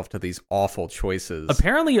myself to these awful choices.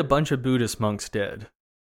 Apparently a bunch of Buddhist monks did.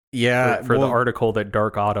 Yeah. For the article that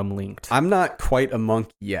Dark Autumn linked. I'm not quite a monk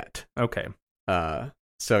yet. Okay.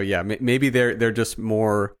 So yeah, maybe they're just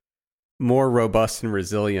more robust and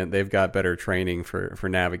resilient. They've got better training for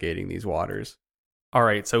navigating these waters. All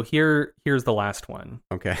right. So here's the last one.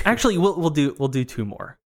 Okay. Actually, we'll do 2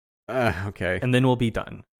 more. Okay. And then we'll be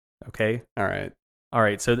done. Okay. All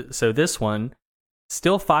right. So this one,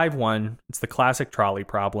 still 5-1. It's the classic trolley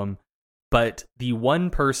problem, but the one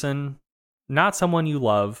person, not someone you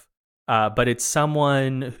love, but it's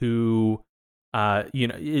someone who,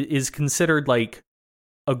 is considered like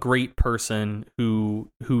a great person who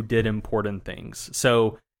did important things.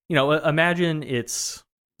 So, imagine it's,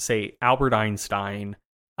 say, Albert Einstein,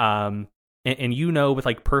 and with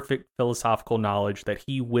like perfect philosophical knowledge that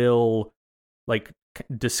he will like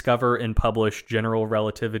discover and publish general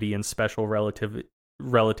relativity and special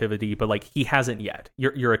relativity, but like he hasn't yet.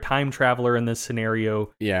 You're a time traveler in this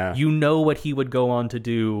scenario. Yeah. You know what he would go on to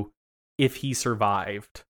do if he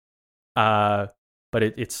survived. But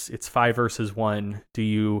it's 5 versus 1. Do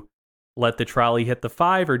you let the trolley hit the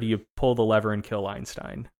 5, or do you pull the lever and kill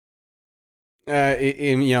Einstein?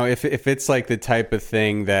 If it's like the type of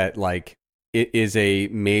thing that like it is a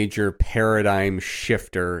major paradigm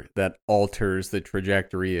shifter that alters the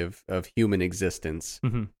trajectory of human existence,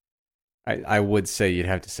 mm-hmm. I would say you'd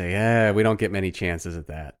have to say, we don't get many chances at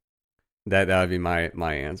that. That would be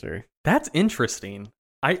my answer. That's interesting.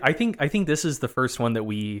 I think this is the first one that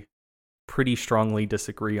we pretty strongly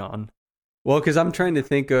disagree on. Well, because I'm trying to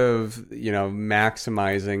think of,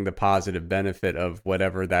 maximizing the positive benefit of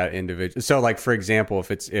whatever that individual. So, like, for example,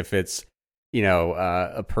 if it's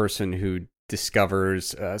a person who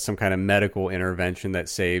discovers some kind of medical intervention that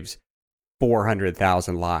saves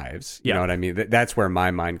 400,000 lives, you know what I mean? That's where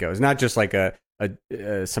my mind goes. Not just like a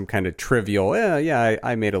some kind of trivial.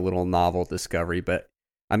 I made a little novel discovery, but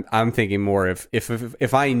I'm thinking more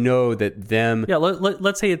if I know that them. Yeah,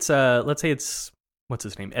 let's say it's what's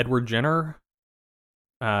his name? Edward Jenner,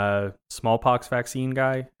 smallpox vaccine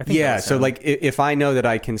guy. I think. Yeah, so like if I know that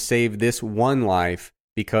I can save this one life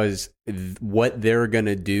because what they're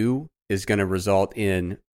gonna do is gonna result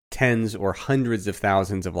in tens or hundreds of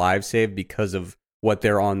thousands of lives saved because of what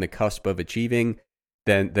they're on the cusp of achieving,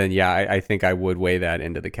 then yeah, I think I would weigh that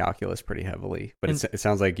into the calculus pretty heavily. But it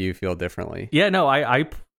sounds like you feel differently. Yeah, no,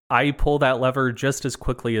 I pull that lever just as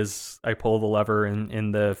quickly as I pull the lever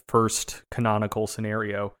in the first canonical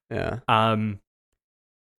scenario. Yeah.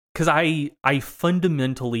 Because I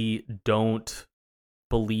fundamentally don't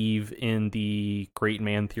believe in the great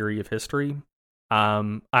man theory of history.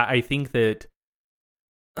 I think that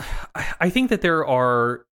I think that there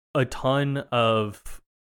are a ton of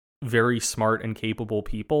very smart and capable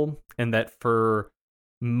people, and that for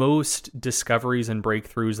most discoveries and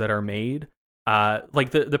breakthroughs that are made,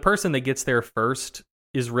 like the person that gets there first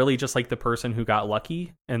is really just like the person who got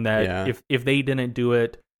lucky, and that if they didn't do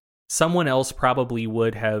it, someone else probably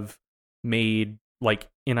would have made like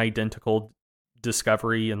an identical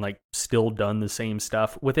discovery and like still done the same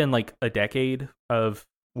stuff within like a decade of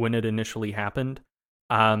when it initially happened.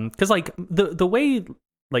 Because like the way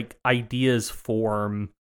like ideas form,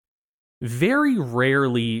 very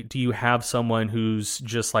rarely do you have someone who's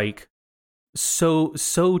just like so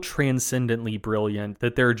transcendently brilliant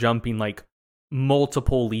that they're jumping like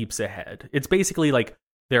multiple leaps ahead. It's basically like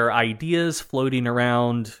there are ideas floating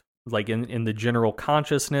around like in the general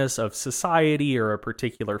consciousness of society or a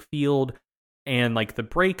particular field, and like the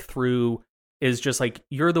breakthrough is just like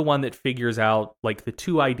you're the one that figures out like the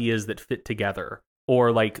two ideas that fit together,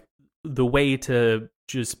 or like the way to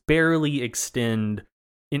just barely extend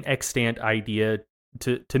an extant idea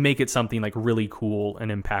to make it something like really cool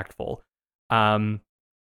and impactful.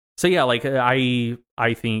 So yeah, like I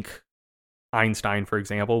think Einstein, for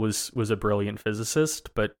example, was a brilliant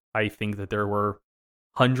physicist, but I think that there were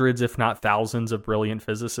hundreds, if not thousands, of brilliant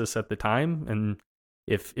physicists at the time, and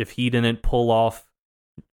if he didn't pull off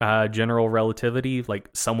general relativity, like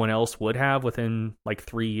someone else would have within like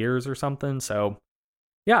 3 years or something. So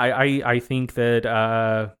yeah, I think that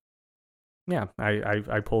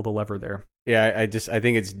I pull the lever there. Yeah, I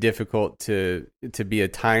think it's difficult to be a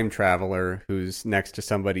time traveler who's next to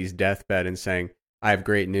somebody's deathbed and saying, "I have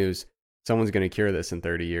great news. Someone's going to cure this in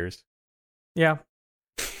 30 years." Yeah.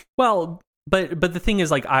 Well, but the thing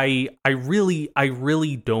is, like, I really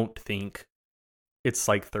don't think it's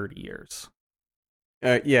like 30 years.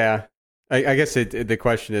 Yeah. I guess the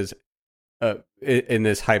question is, in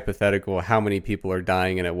this hypothetical, how many people are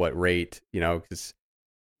dying and at what rate? You know, because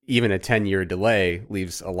even a 10-year delay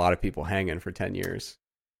leaves a lot of people hanging for 10 years.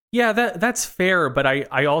 Yeah, that's fair, but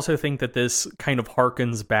I also think that this kind of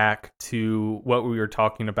harkens back to what we were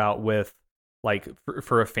talking about with, like,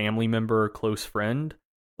 for a family member or close friend.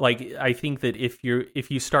 Like, I think that if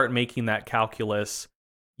you start making that calculus,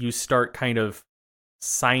 you start kind of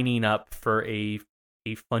signing up for a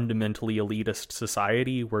fundamentally elitist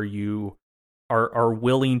society where you are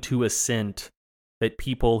willing to assent that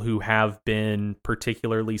people who have been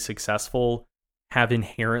particularly successful have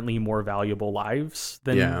inherently more valuable lives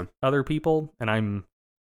than other people, and I'm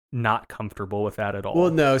not comfortable with that at all.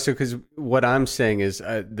 Well, no, so because what I'm saying is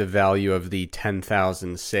the value of the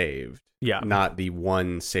 10,000 saved, not the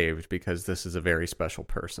one saved because this is a very special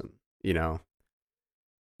person, you know?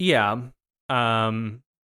 Yeah.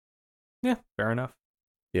 Yeah, fair enough.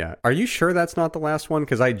 Yeah. Are you sure that's not the last one?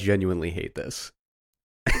 Because I genuinely hate this.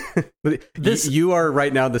 You are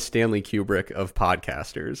right now the Stanley Kubrick of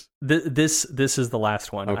podcasters. This is the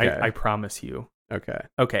last one. Okay. I promise you.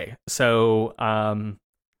 Okay. So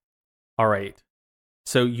all right.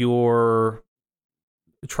 So your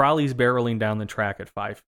trolley's barreling down the track at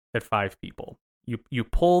five people. You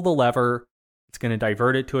pull the lever, it's going to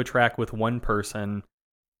divert it to a track with one person,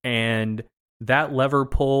 and that lever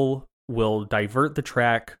pull will divert the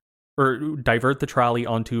track or divert the trolley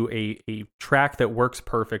onto a track that works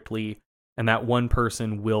perfectly, and that one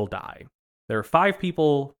person will die. There are 5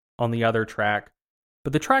 people on the other track,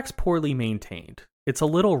 but the track's poorly maintained. It's a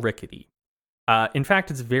little rickety. In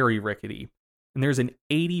fact, it's very rickety. And there's an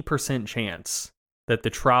 80% chance that the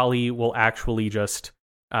trolley will actually just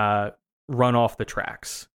run off the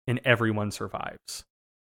tracks and everyone survives.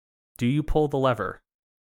 Do you pull the lever?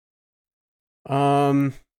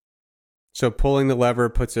 So pulling the lever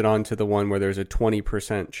puts it onto the one where there's a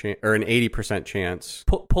 20% chance or an 80% chance.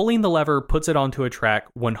 Pulling the lever puts it onto a track,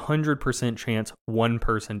 100% chance one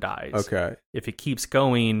person dies. Okay. If it keeps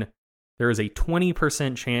going, there is a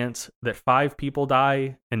 20% chance that 5 people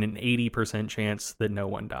die and an 80% chance that no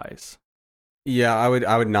one dies. Yeah, I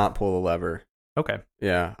would not pull the lever. Okay.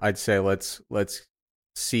 Yeah, I'd say let's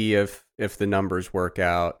see if the numbers work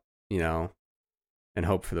out, you know, and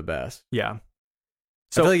hope for the best. Yeah.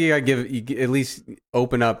 So I feel like you gotta at least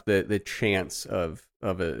open up the chance of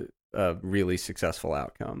a really successful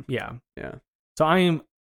outcome. Yeah. Yeah. So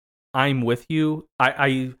I'm with you.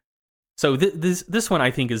 So this one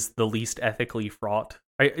I think is the least ethically fraught.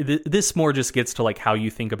 This more just gets to like how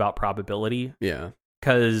you think about probability. Yeah.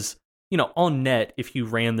 Because, you know, on net, if you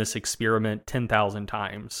ran this experiment 10,000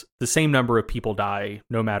 times, the same number of people die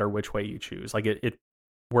no matter which way you choose. Like it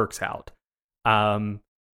works out.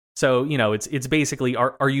 So, you know, it's basically,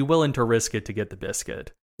 are you willing to risk it to get the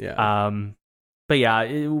biscuit? Yeah. But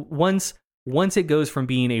yeah, once once it goes from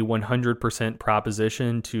being a 100%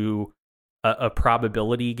 proposition to a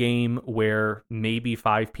probability game where maybe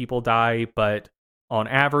 5 people die, but on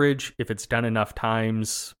average, if it's done enough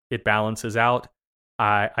times, it balances out,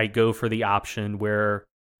 I go for the option where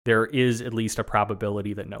there is at least a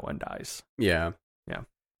probability that no one dies. Yeah. Yeah.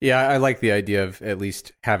 Yeah, I like the idea of at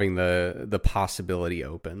least having the possibility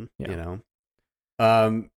open, you know.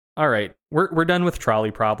 All right. We're done with trolley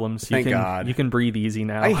problems. Thank God. You can breathe easy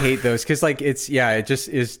now. I hate those because like it just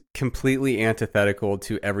is completely antithetical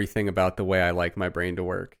to everything about the way I like my brain to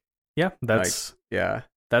work. Yeah, that's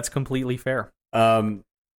completely fair.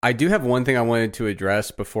 I do have one thing I wanted to address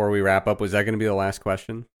before we wrap up. Was that going to be the last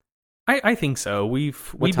question? I think so.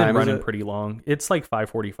 We've been running pretty long. It's like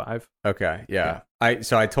 5:45. Okay, yeah.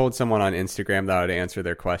 I told someone on Instagram that I would answer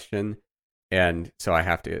their question, and so I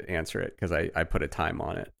have to answer it because I put a time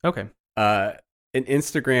on it. Okay. An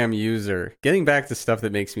Instagram user, getting back to stuff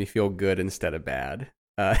that makes me feel good instead of bad.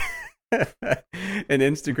 An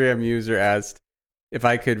Instagram user asked if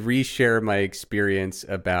I could reshare my experience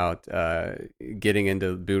about getting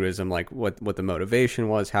into Buddhism, like what the motivation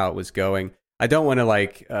was, how it was going. I don't want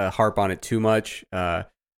to harp on it too much.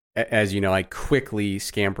 As you know, I quickly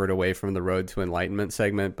scampered away from the Road to Enlightenment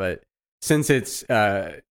segment, but since it's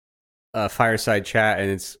a fireside chat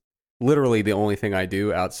and it's literally the only thing I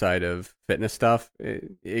do outside of fitness stuff,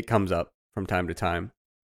 it comes up from time to time.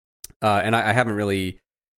 And I haven't really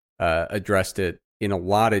addressed it in a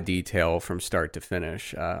lot of detail from start to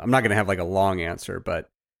finish. I'm not going to have like a long answer, but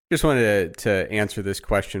just wanted to answer this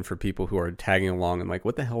question for people who are tagging along and like,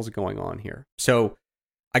 what the hell's going on here? So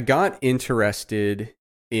I got interested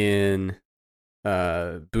in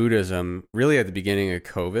Buddhism really at the beginning of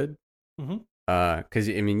COVID. Because,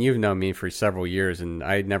 I mean, you've known me for several years and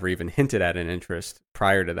I had never even hinted at an interest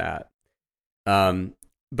prior to that.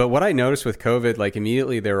 But what I noticed with COVID, like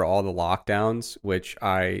immediately there were all the lockdowns, which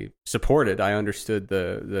I supported. I understood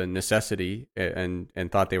the necessity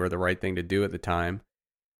and thought they were the right thing to do at the time.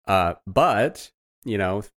 But, you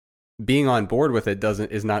know, being on board with it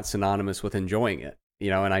is not synonymous with enjoying it, you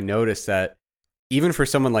know, and I noticed that even for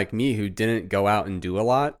someone like me who didn't go out and do a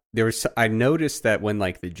lot, I noticed that when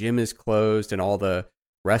like the gym is closed and all the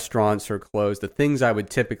restaurants are closed, the things I would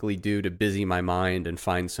typically do to busy my mind and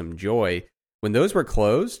find some joy, when those were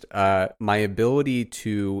closed, my ability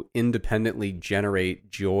to independently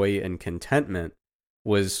generate joy and contentment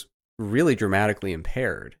was really dramatically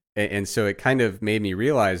impaired. And so it kind of made me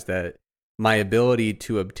realize that my ability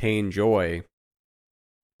to obtain joy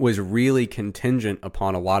was really contingent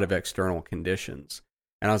upon a lot of external conditions.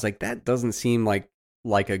 And I was like, that doesn't seem like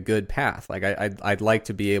a good path. Like I'd like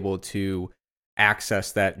to be able to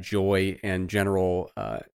access that joy and general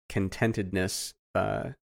contentedness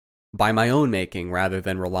by my own making rather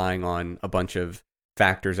than relying on a bunch of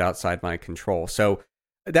factors outside my control. So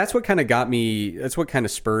that's what kind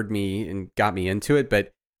of spurred me and got me into it.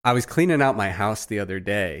 But I was cleaning out my house the other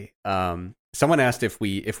day. Someone asked if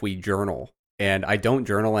we journal, and I don't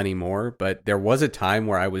journal anymore, but there was a time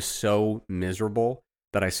where I was so miserable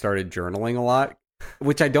that I started journaling a lot,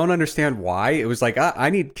 which I don't understand why. It was like, I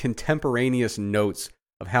need contemporaneous notes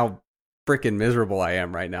of how freaking miserable I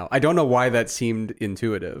am right now. I don't know why that seemed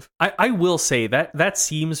intuitive. I will say that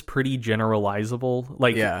seems pretty generalizable.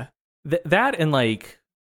 Like, yeah. That and like,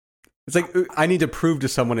 it's like I need to prove to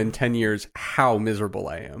someone in 10 years how miserable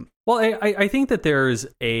I am. Well, I think that there's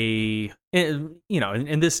and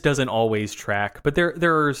this doesn't always track, but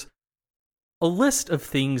there's a list of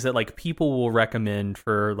things that like people will recommend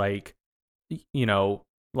for like, you know,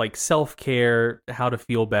 like self-care, how to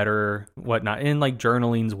feel better, whatnot. And like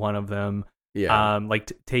journaling's one of them. Yeah.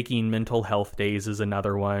 Like taking mental health days is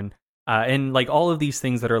another one. And like all of these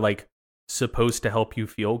things that are like supposed to help you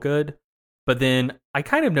feel good. But then I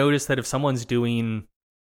kind of noticed that if someone's doing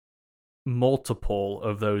multiple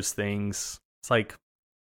of those things, it's like,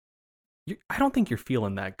 I don't think you're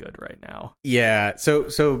feeling that good right now. Yeah.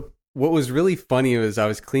 So what was really funny was I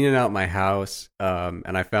was cleaning out my house,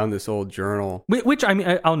 and I found this old journal. Which, I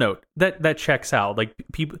mean, I'll note that checks out. Like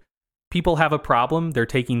people have a problem, they're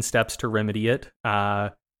taking steps to remedy it.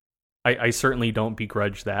 I certainly don't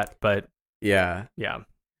begrudge that, but yeah.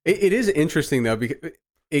 It is interesting though, because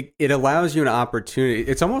it allows you an opportunity.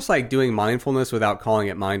 It's almost like doing mindfulness without calling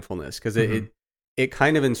it mindfulness, because it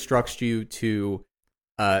kind of instructs you to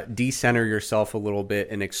decenter yourself a little bit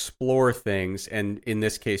and explore things, and in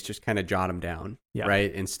this case just kind of jot them down,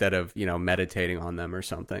 right, instead of, you know, meditating on them or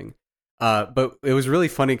something. But it was really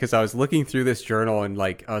funny because I was looking through this journal and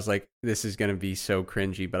like I was like, this is going to be so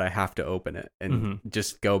cringy, but I have to open it and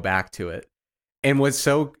just go back to it. And what's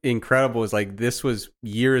so incredible is like this was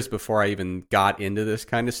years before I even got into this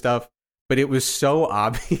kind of stuff, but it was so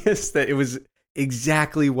obvious that it was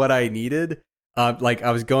exactly what I needed. Like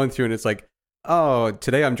I was going through and it's like, oh,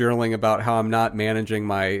 today I'm journaling about how I'm not managing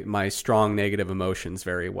my strong negative emotions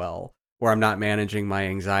very well, or I'm not managing my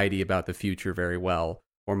anxiety about the future very well,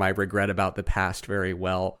 or my regret about the past very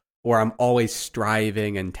well, or I'm always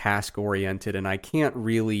striving and task oriented and I can't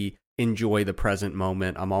really enjoy the present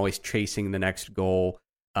moment. I'm always chasing the next goal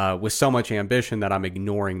with so much ambition that I'm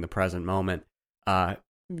ignoring the present moment,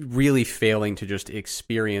 really failing to just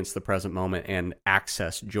experience the present moment and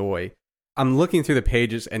access joy. I'm looking through the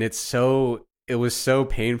pages and it was so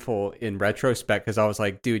painful in retrospect because I was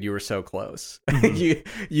like, dude, you were so close. You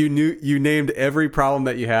named every problem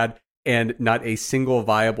that you had and not a single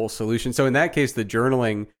viable solution. So in that case, the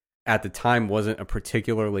journaling at the time wasn't a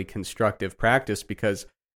particularly constructive practice because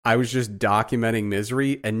I was just documenting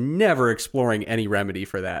misery and never exploring any remedy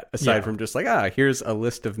for that, aside from just like, here's a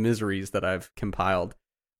list of miseries that I've compiled.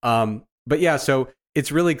 But yeah, so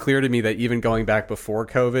it's really clear to me that even going back before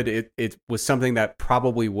COVID, it was something that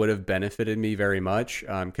probably would have benefited me very much.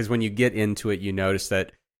 Because when you get into it, you notice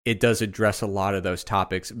that it does address a lot of those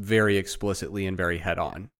topics very explicitly and very head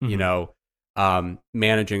on, you know,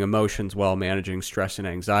 managing emotions well, managing stress and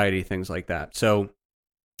anxiety, things like that. So,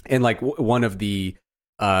 and like one of the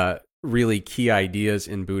really key ideas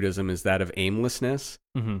in Buddhism is that of aimlessness,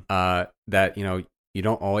 that, you know, you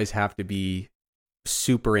don't always have to be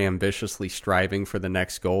super ambitiously striving for the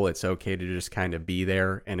next goal. It's okay to just kind of be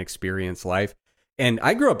there and experience life. And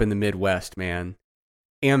I grew up in the Midwest, man.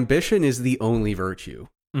 Ambition is the only virtue,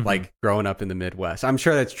 like growing up in the Midwest. I'm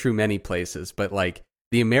sure that's true many places, but like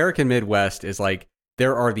the American Midwest is like,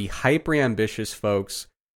 there are the hyper ambitious folks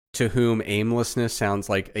to whom aimlessness sounds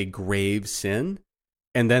like a grave sin.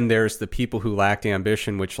 And then there's the people who lacked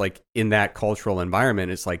ambition, which like in that cultural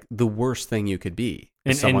environment is like the worst thing you could be.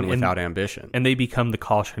 Someone without ambition. And they become the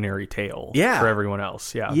cautionary tale for everyone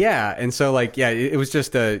else. Yeah. Yeah. And so like, it was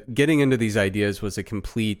just getting into these ideas was a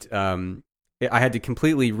complete, I had to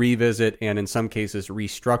completely revisit and in some cases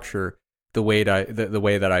restructure the way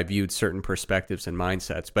that I viewed certain perspectives and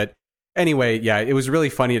mindsets. But anyway, yeah, it was really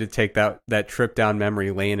funny to take that trip down memory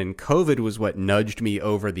lane, and COVID was what nudged me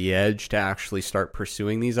over the edge to actually start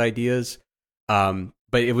pursuing these ideas.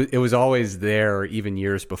 But it was always there even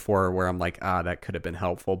years before where I'm like, that could have been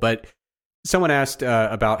helpful. But someone asked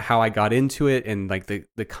about how I got into it and like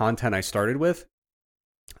the content I started with.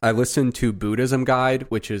 I listened to Buddhism Guide,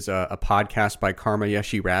 which is a podcast by Karma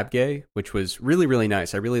Yeshi Rabgye, which was really, really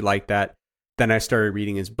nice. I really liked that. Then I started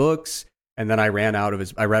reading his books, and then I read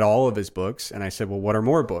all of his books, and I said, well, what are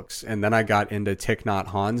more books? And then I got into Thich Nhat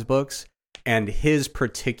Hanh's books, and his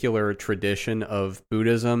particular tradition of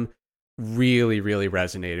Buddhism really, really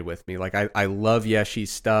resonated with me. Like I love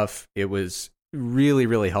Yeshi's stuff. It was really,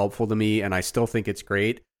 really helpful to me, and I still think it's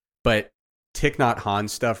great. But Thich Nhat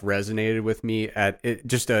Hanh's stuff resonated with me at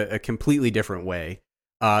just a completely different way.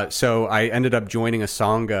 So I ended up joining a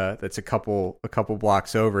Sangha that's a couple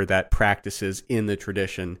blocks over that practices in the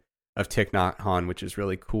tradition of Thich Nhat Hanh, which is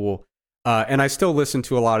really cool. And I still listen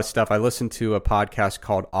to a lot of stuff. I listen to a podcast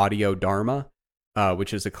called Audio Dharma,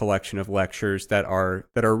 which is a collection of lectures that are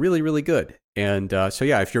really, really good. And so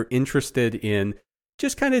yeah, if you're interested in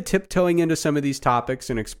just kind of tiptoeing into some of these topics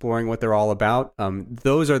and exploring what they're all about,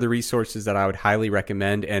 those are the resources that I would highly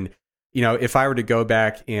recommend. And you know, if I were to go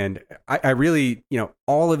back and I really, you know,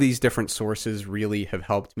 all of these different sources really have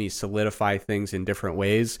helped me solidify things in different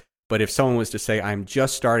ways. But if someone was to say, I'm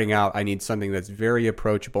just starting out, I need something that's very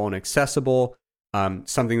approachable and accessible,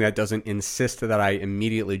 something that doesn't insist that I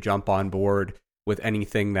immediately jump on board with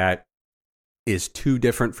anything that is too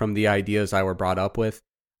different from the ideas I were brought up with,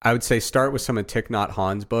 I would say start with some of Thich Nhat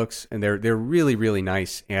Hanh's books, and they're really, really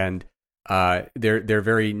nice, and they're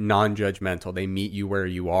very non-judgmental. They meet you where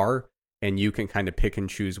you are, and you can kind of pick and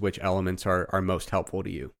choose which elements are most helpful to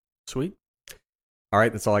you. Sweet. All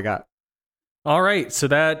right, that's all I got. All right, so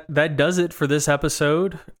that does it for this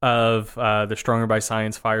episode of the Stronger by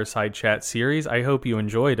Science Fireside Chat series. I hope you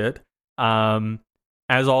enjoyed it.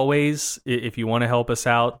 As always, if you want to help us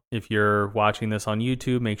out, if you're watching this on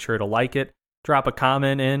YouTube, make sure to like it. Drop a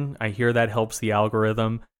comment in. I hear that helps the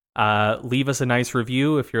algorithm. Leave us a nice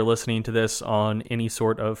review if you're listening to this on any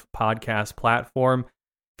sort of podcast platform.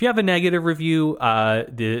 If you have a negative review,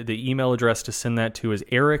 the email address to send that to is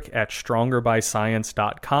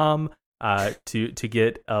eric@strongerbyscience.com to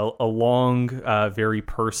get a long, very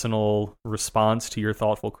personal response to your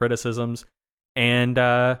thoughtful criticisms. And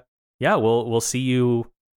yeah, we'll see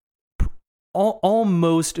you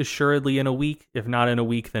almost assuredly in a week. If not in a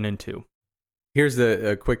week, then in 2. Here's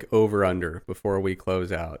a quick over-under before we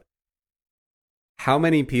close out. how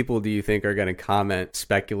many people do you think are going to comment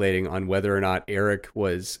speculating on whether or not Eric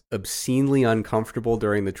was obscenely uncomfortable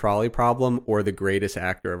during the trolley problem or the greatest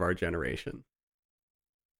actor of our generation?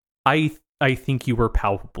 I think you were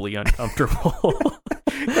palpably uncomfortable.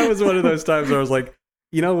 That was one of those times where I was like,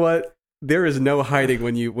 you know what? There is no hiding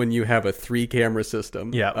when you have a 3-camera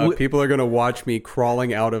system. Yeah, people are going to watch me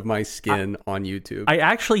crawling out of my skin on YouTube. I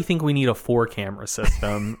actually think we need a 4-camera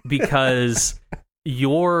system because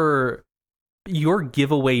your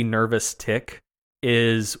giveaway nervous tick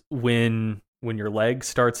is when your leg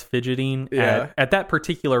starts fidgeting at that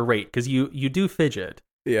particular rate, because you do fidget.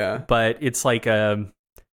 Yeah, but it's like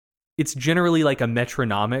it's generally like a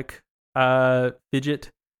metronomic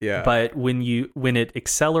fidget. Yeah. But when it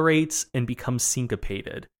accelerates and becomes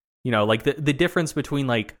syncopated, like the difference between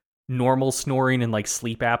like normal snoring and like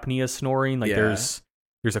sleep apnea snoring, like there's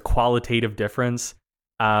a qualitative difference.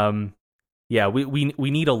 We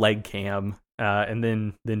need a leg cam,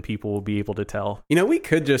 and then people will be able to tell. We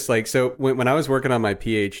could just so when I was working on my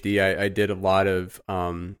PhD, I did a lot of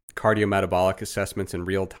cardiometabolic assessments in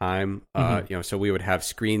real time. So we would have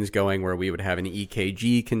screens going where we would have an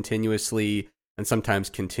EKG continuously, and sometimes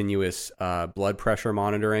continuous blood pressure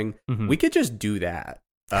monitoring. We could just do that.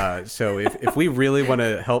 So if we really want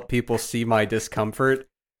to help people see my discomfort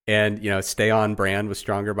and stay on brand with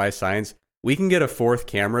Stronger by Science, we can get a 4th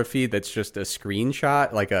camera feed that's just a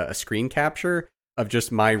screenshot, like a screen capture of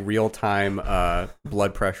just my real time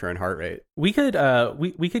blood pressure and heart rate. We could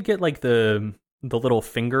we could get like the little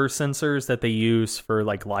finger sensors that they use for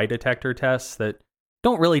like lie detector tests that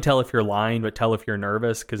don't really tell if you're lying, but tell if you're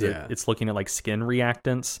nervous, because it's looking at like skin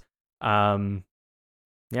reactants. That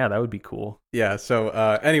would be cool. Yeah. So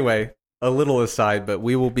anyway, a little aside, but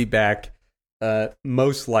we will be back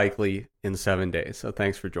most likely in 7 days. So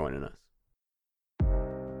thanks for joining us.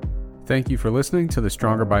 Thank you for listening to the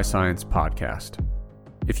Stronger by Science podcast.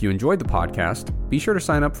 If you enjoyed the podcast, be sure to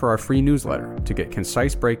sign up for our free newsletter to get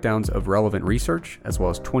concise breakdowns of relevant research, as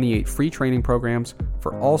well as 28 free training programs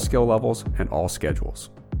for all skill levels and all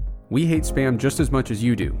schedules. We hate spam just as much as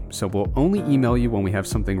you do, so we'll only email you when we have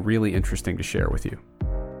something really interesting to share with you.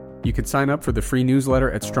 You can sign up for the free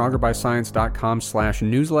newsletter at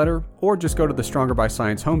strongerbyscience.com/newsletter, or just go to the Stronger by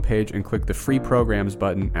Science homepage and click the free programs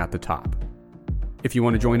button at the top. If you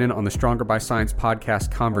want to join in on the Stronger by Science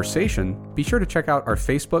podcast conversation, be sure to check out our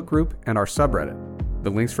Facebook group and our subreddit.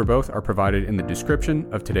 The links for both are provided in the description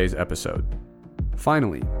of today's episode.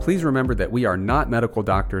 Finally, please remember that we are not medical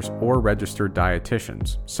doctors or registered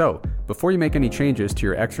dietitians. So, before you make any changes to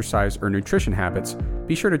your exercise or nutrition habits,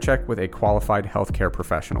 be sure to check with a qualified healthcare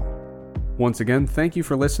professional. Once again, thank you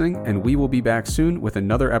for listening, and we will be back soon with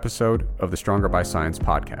another episode of the Stronger by Science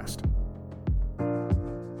podcast.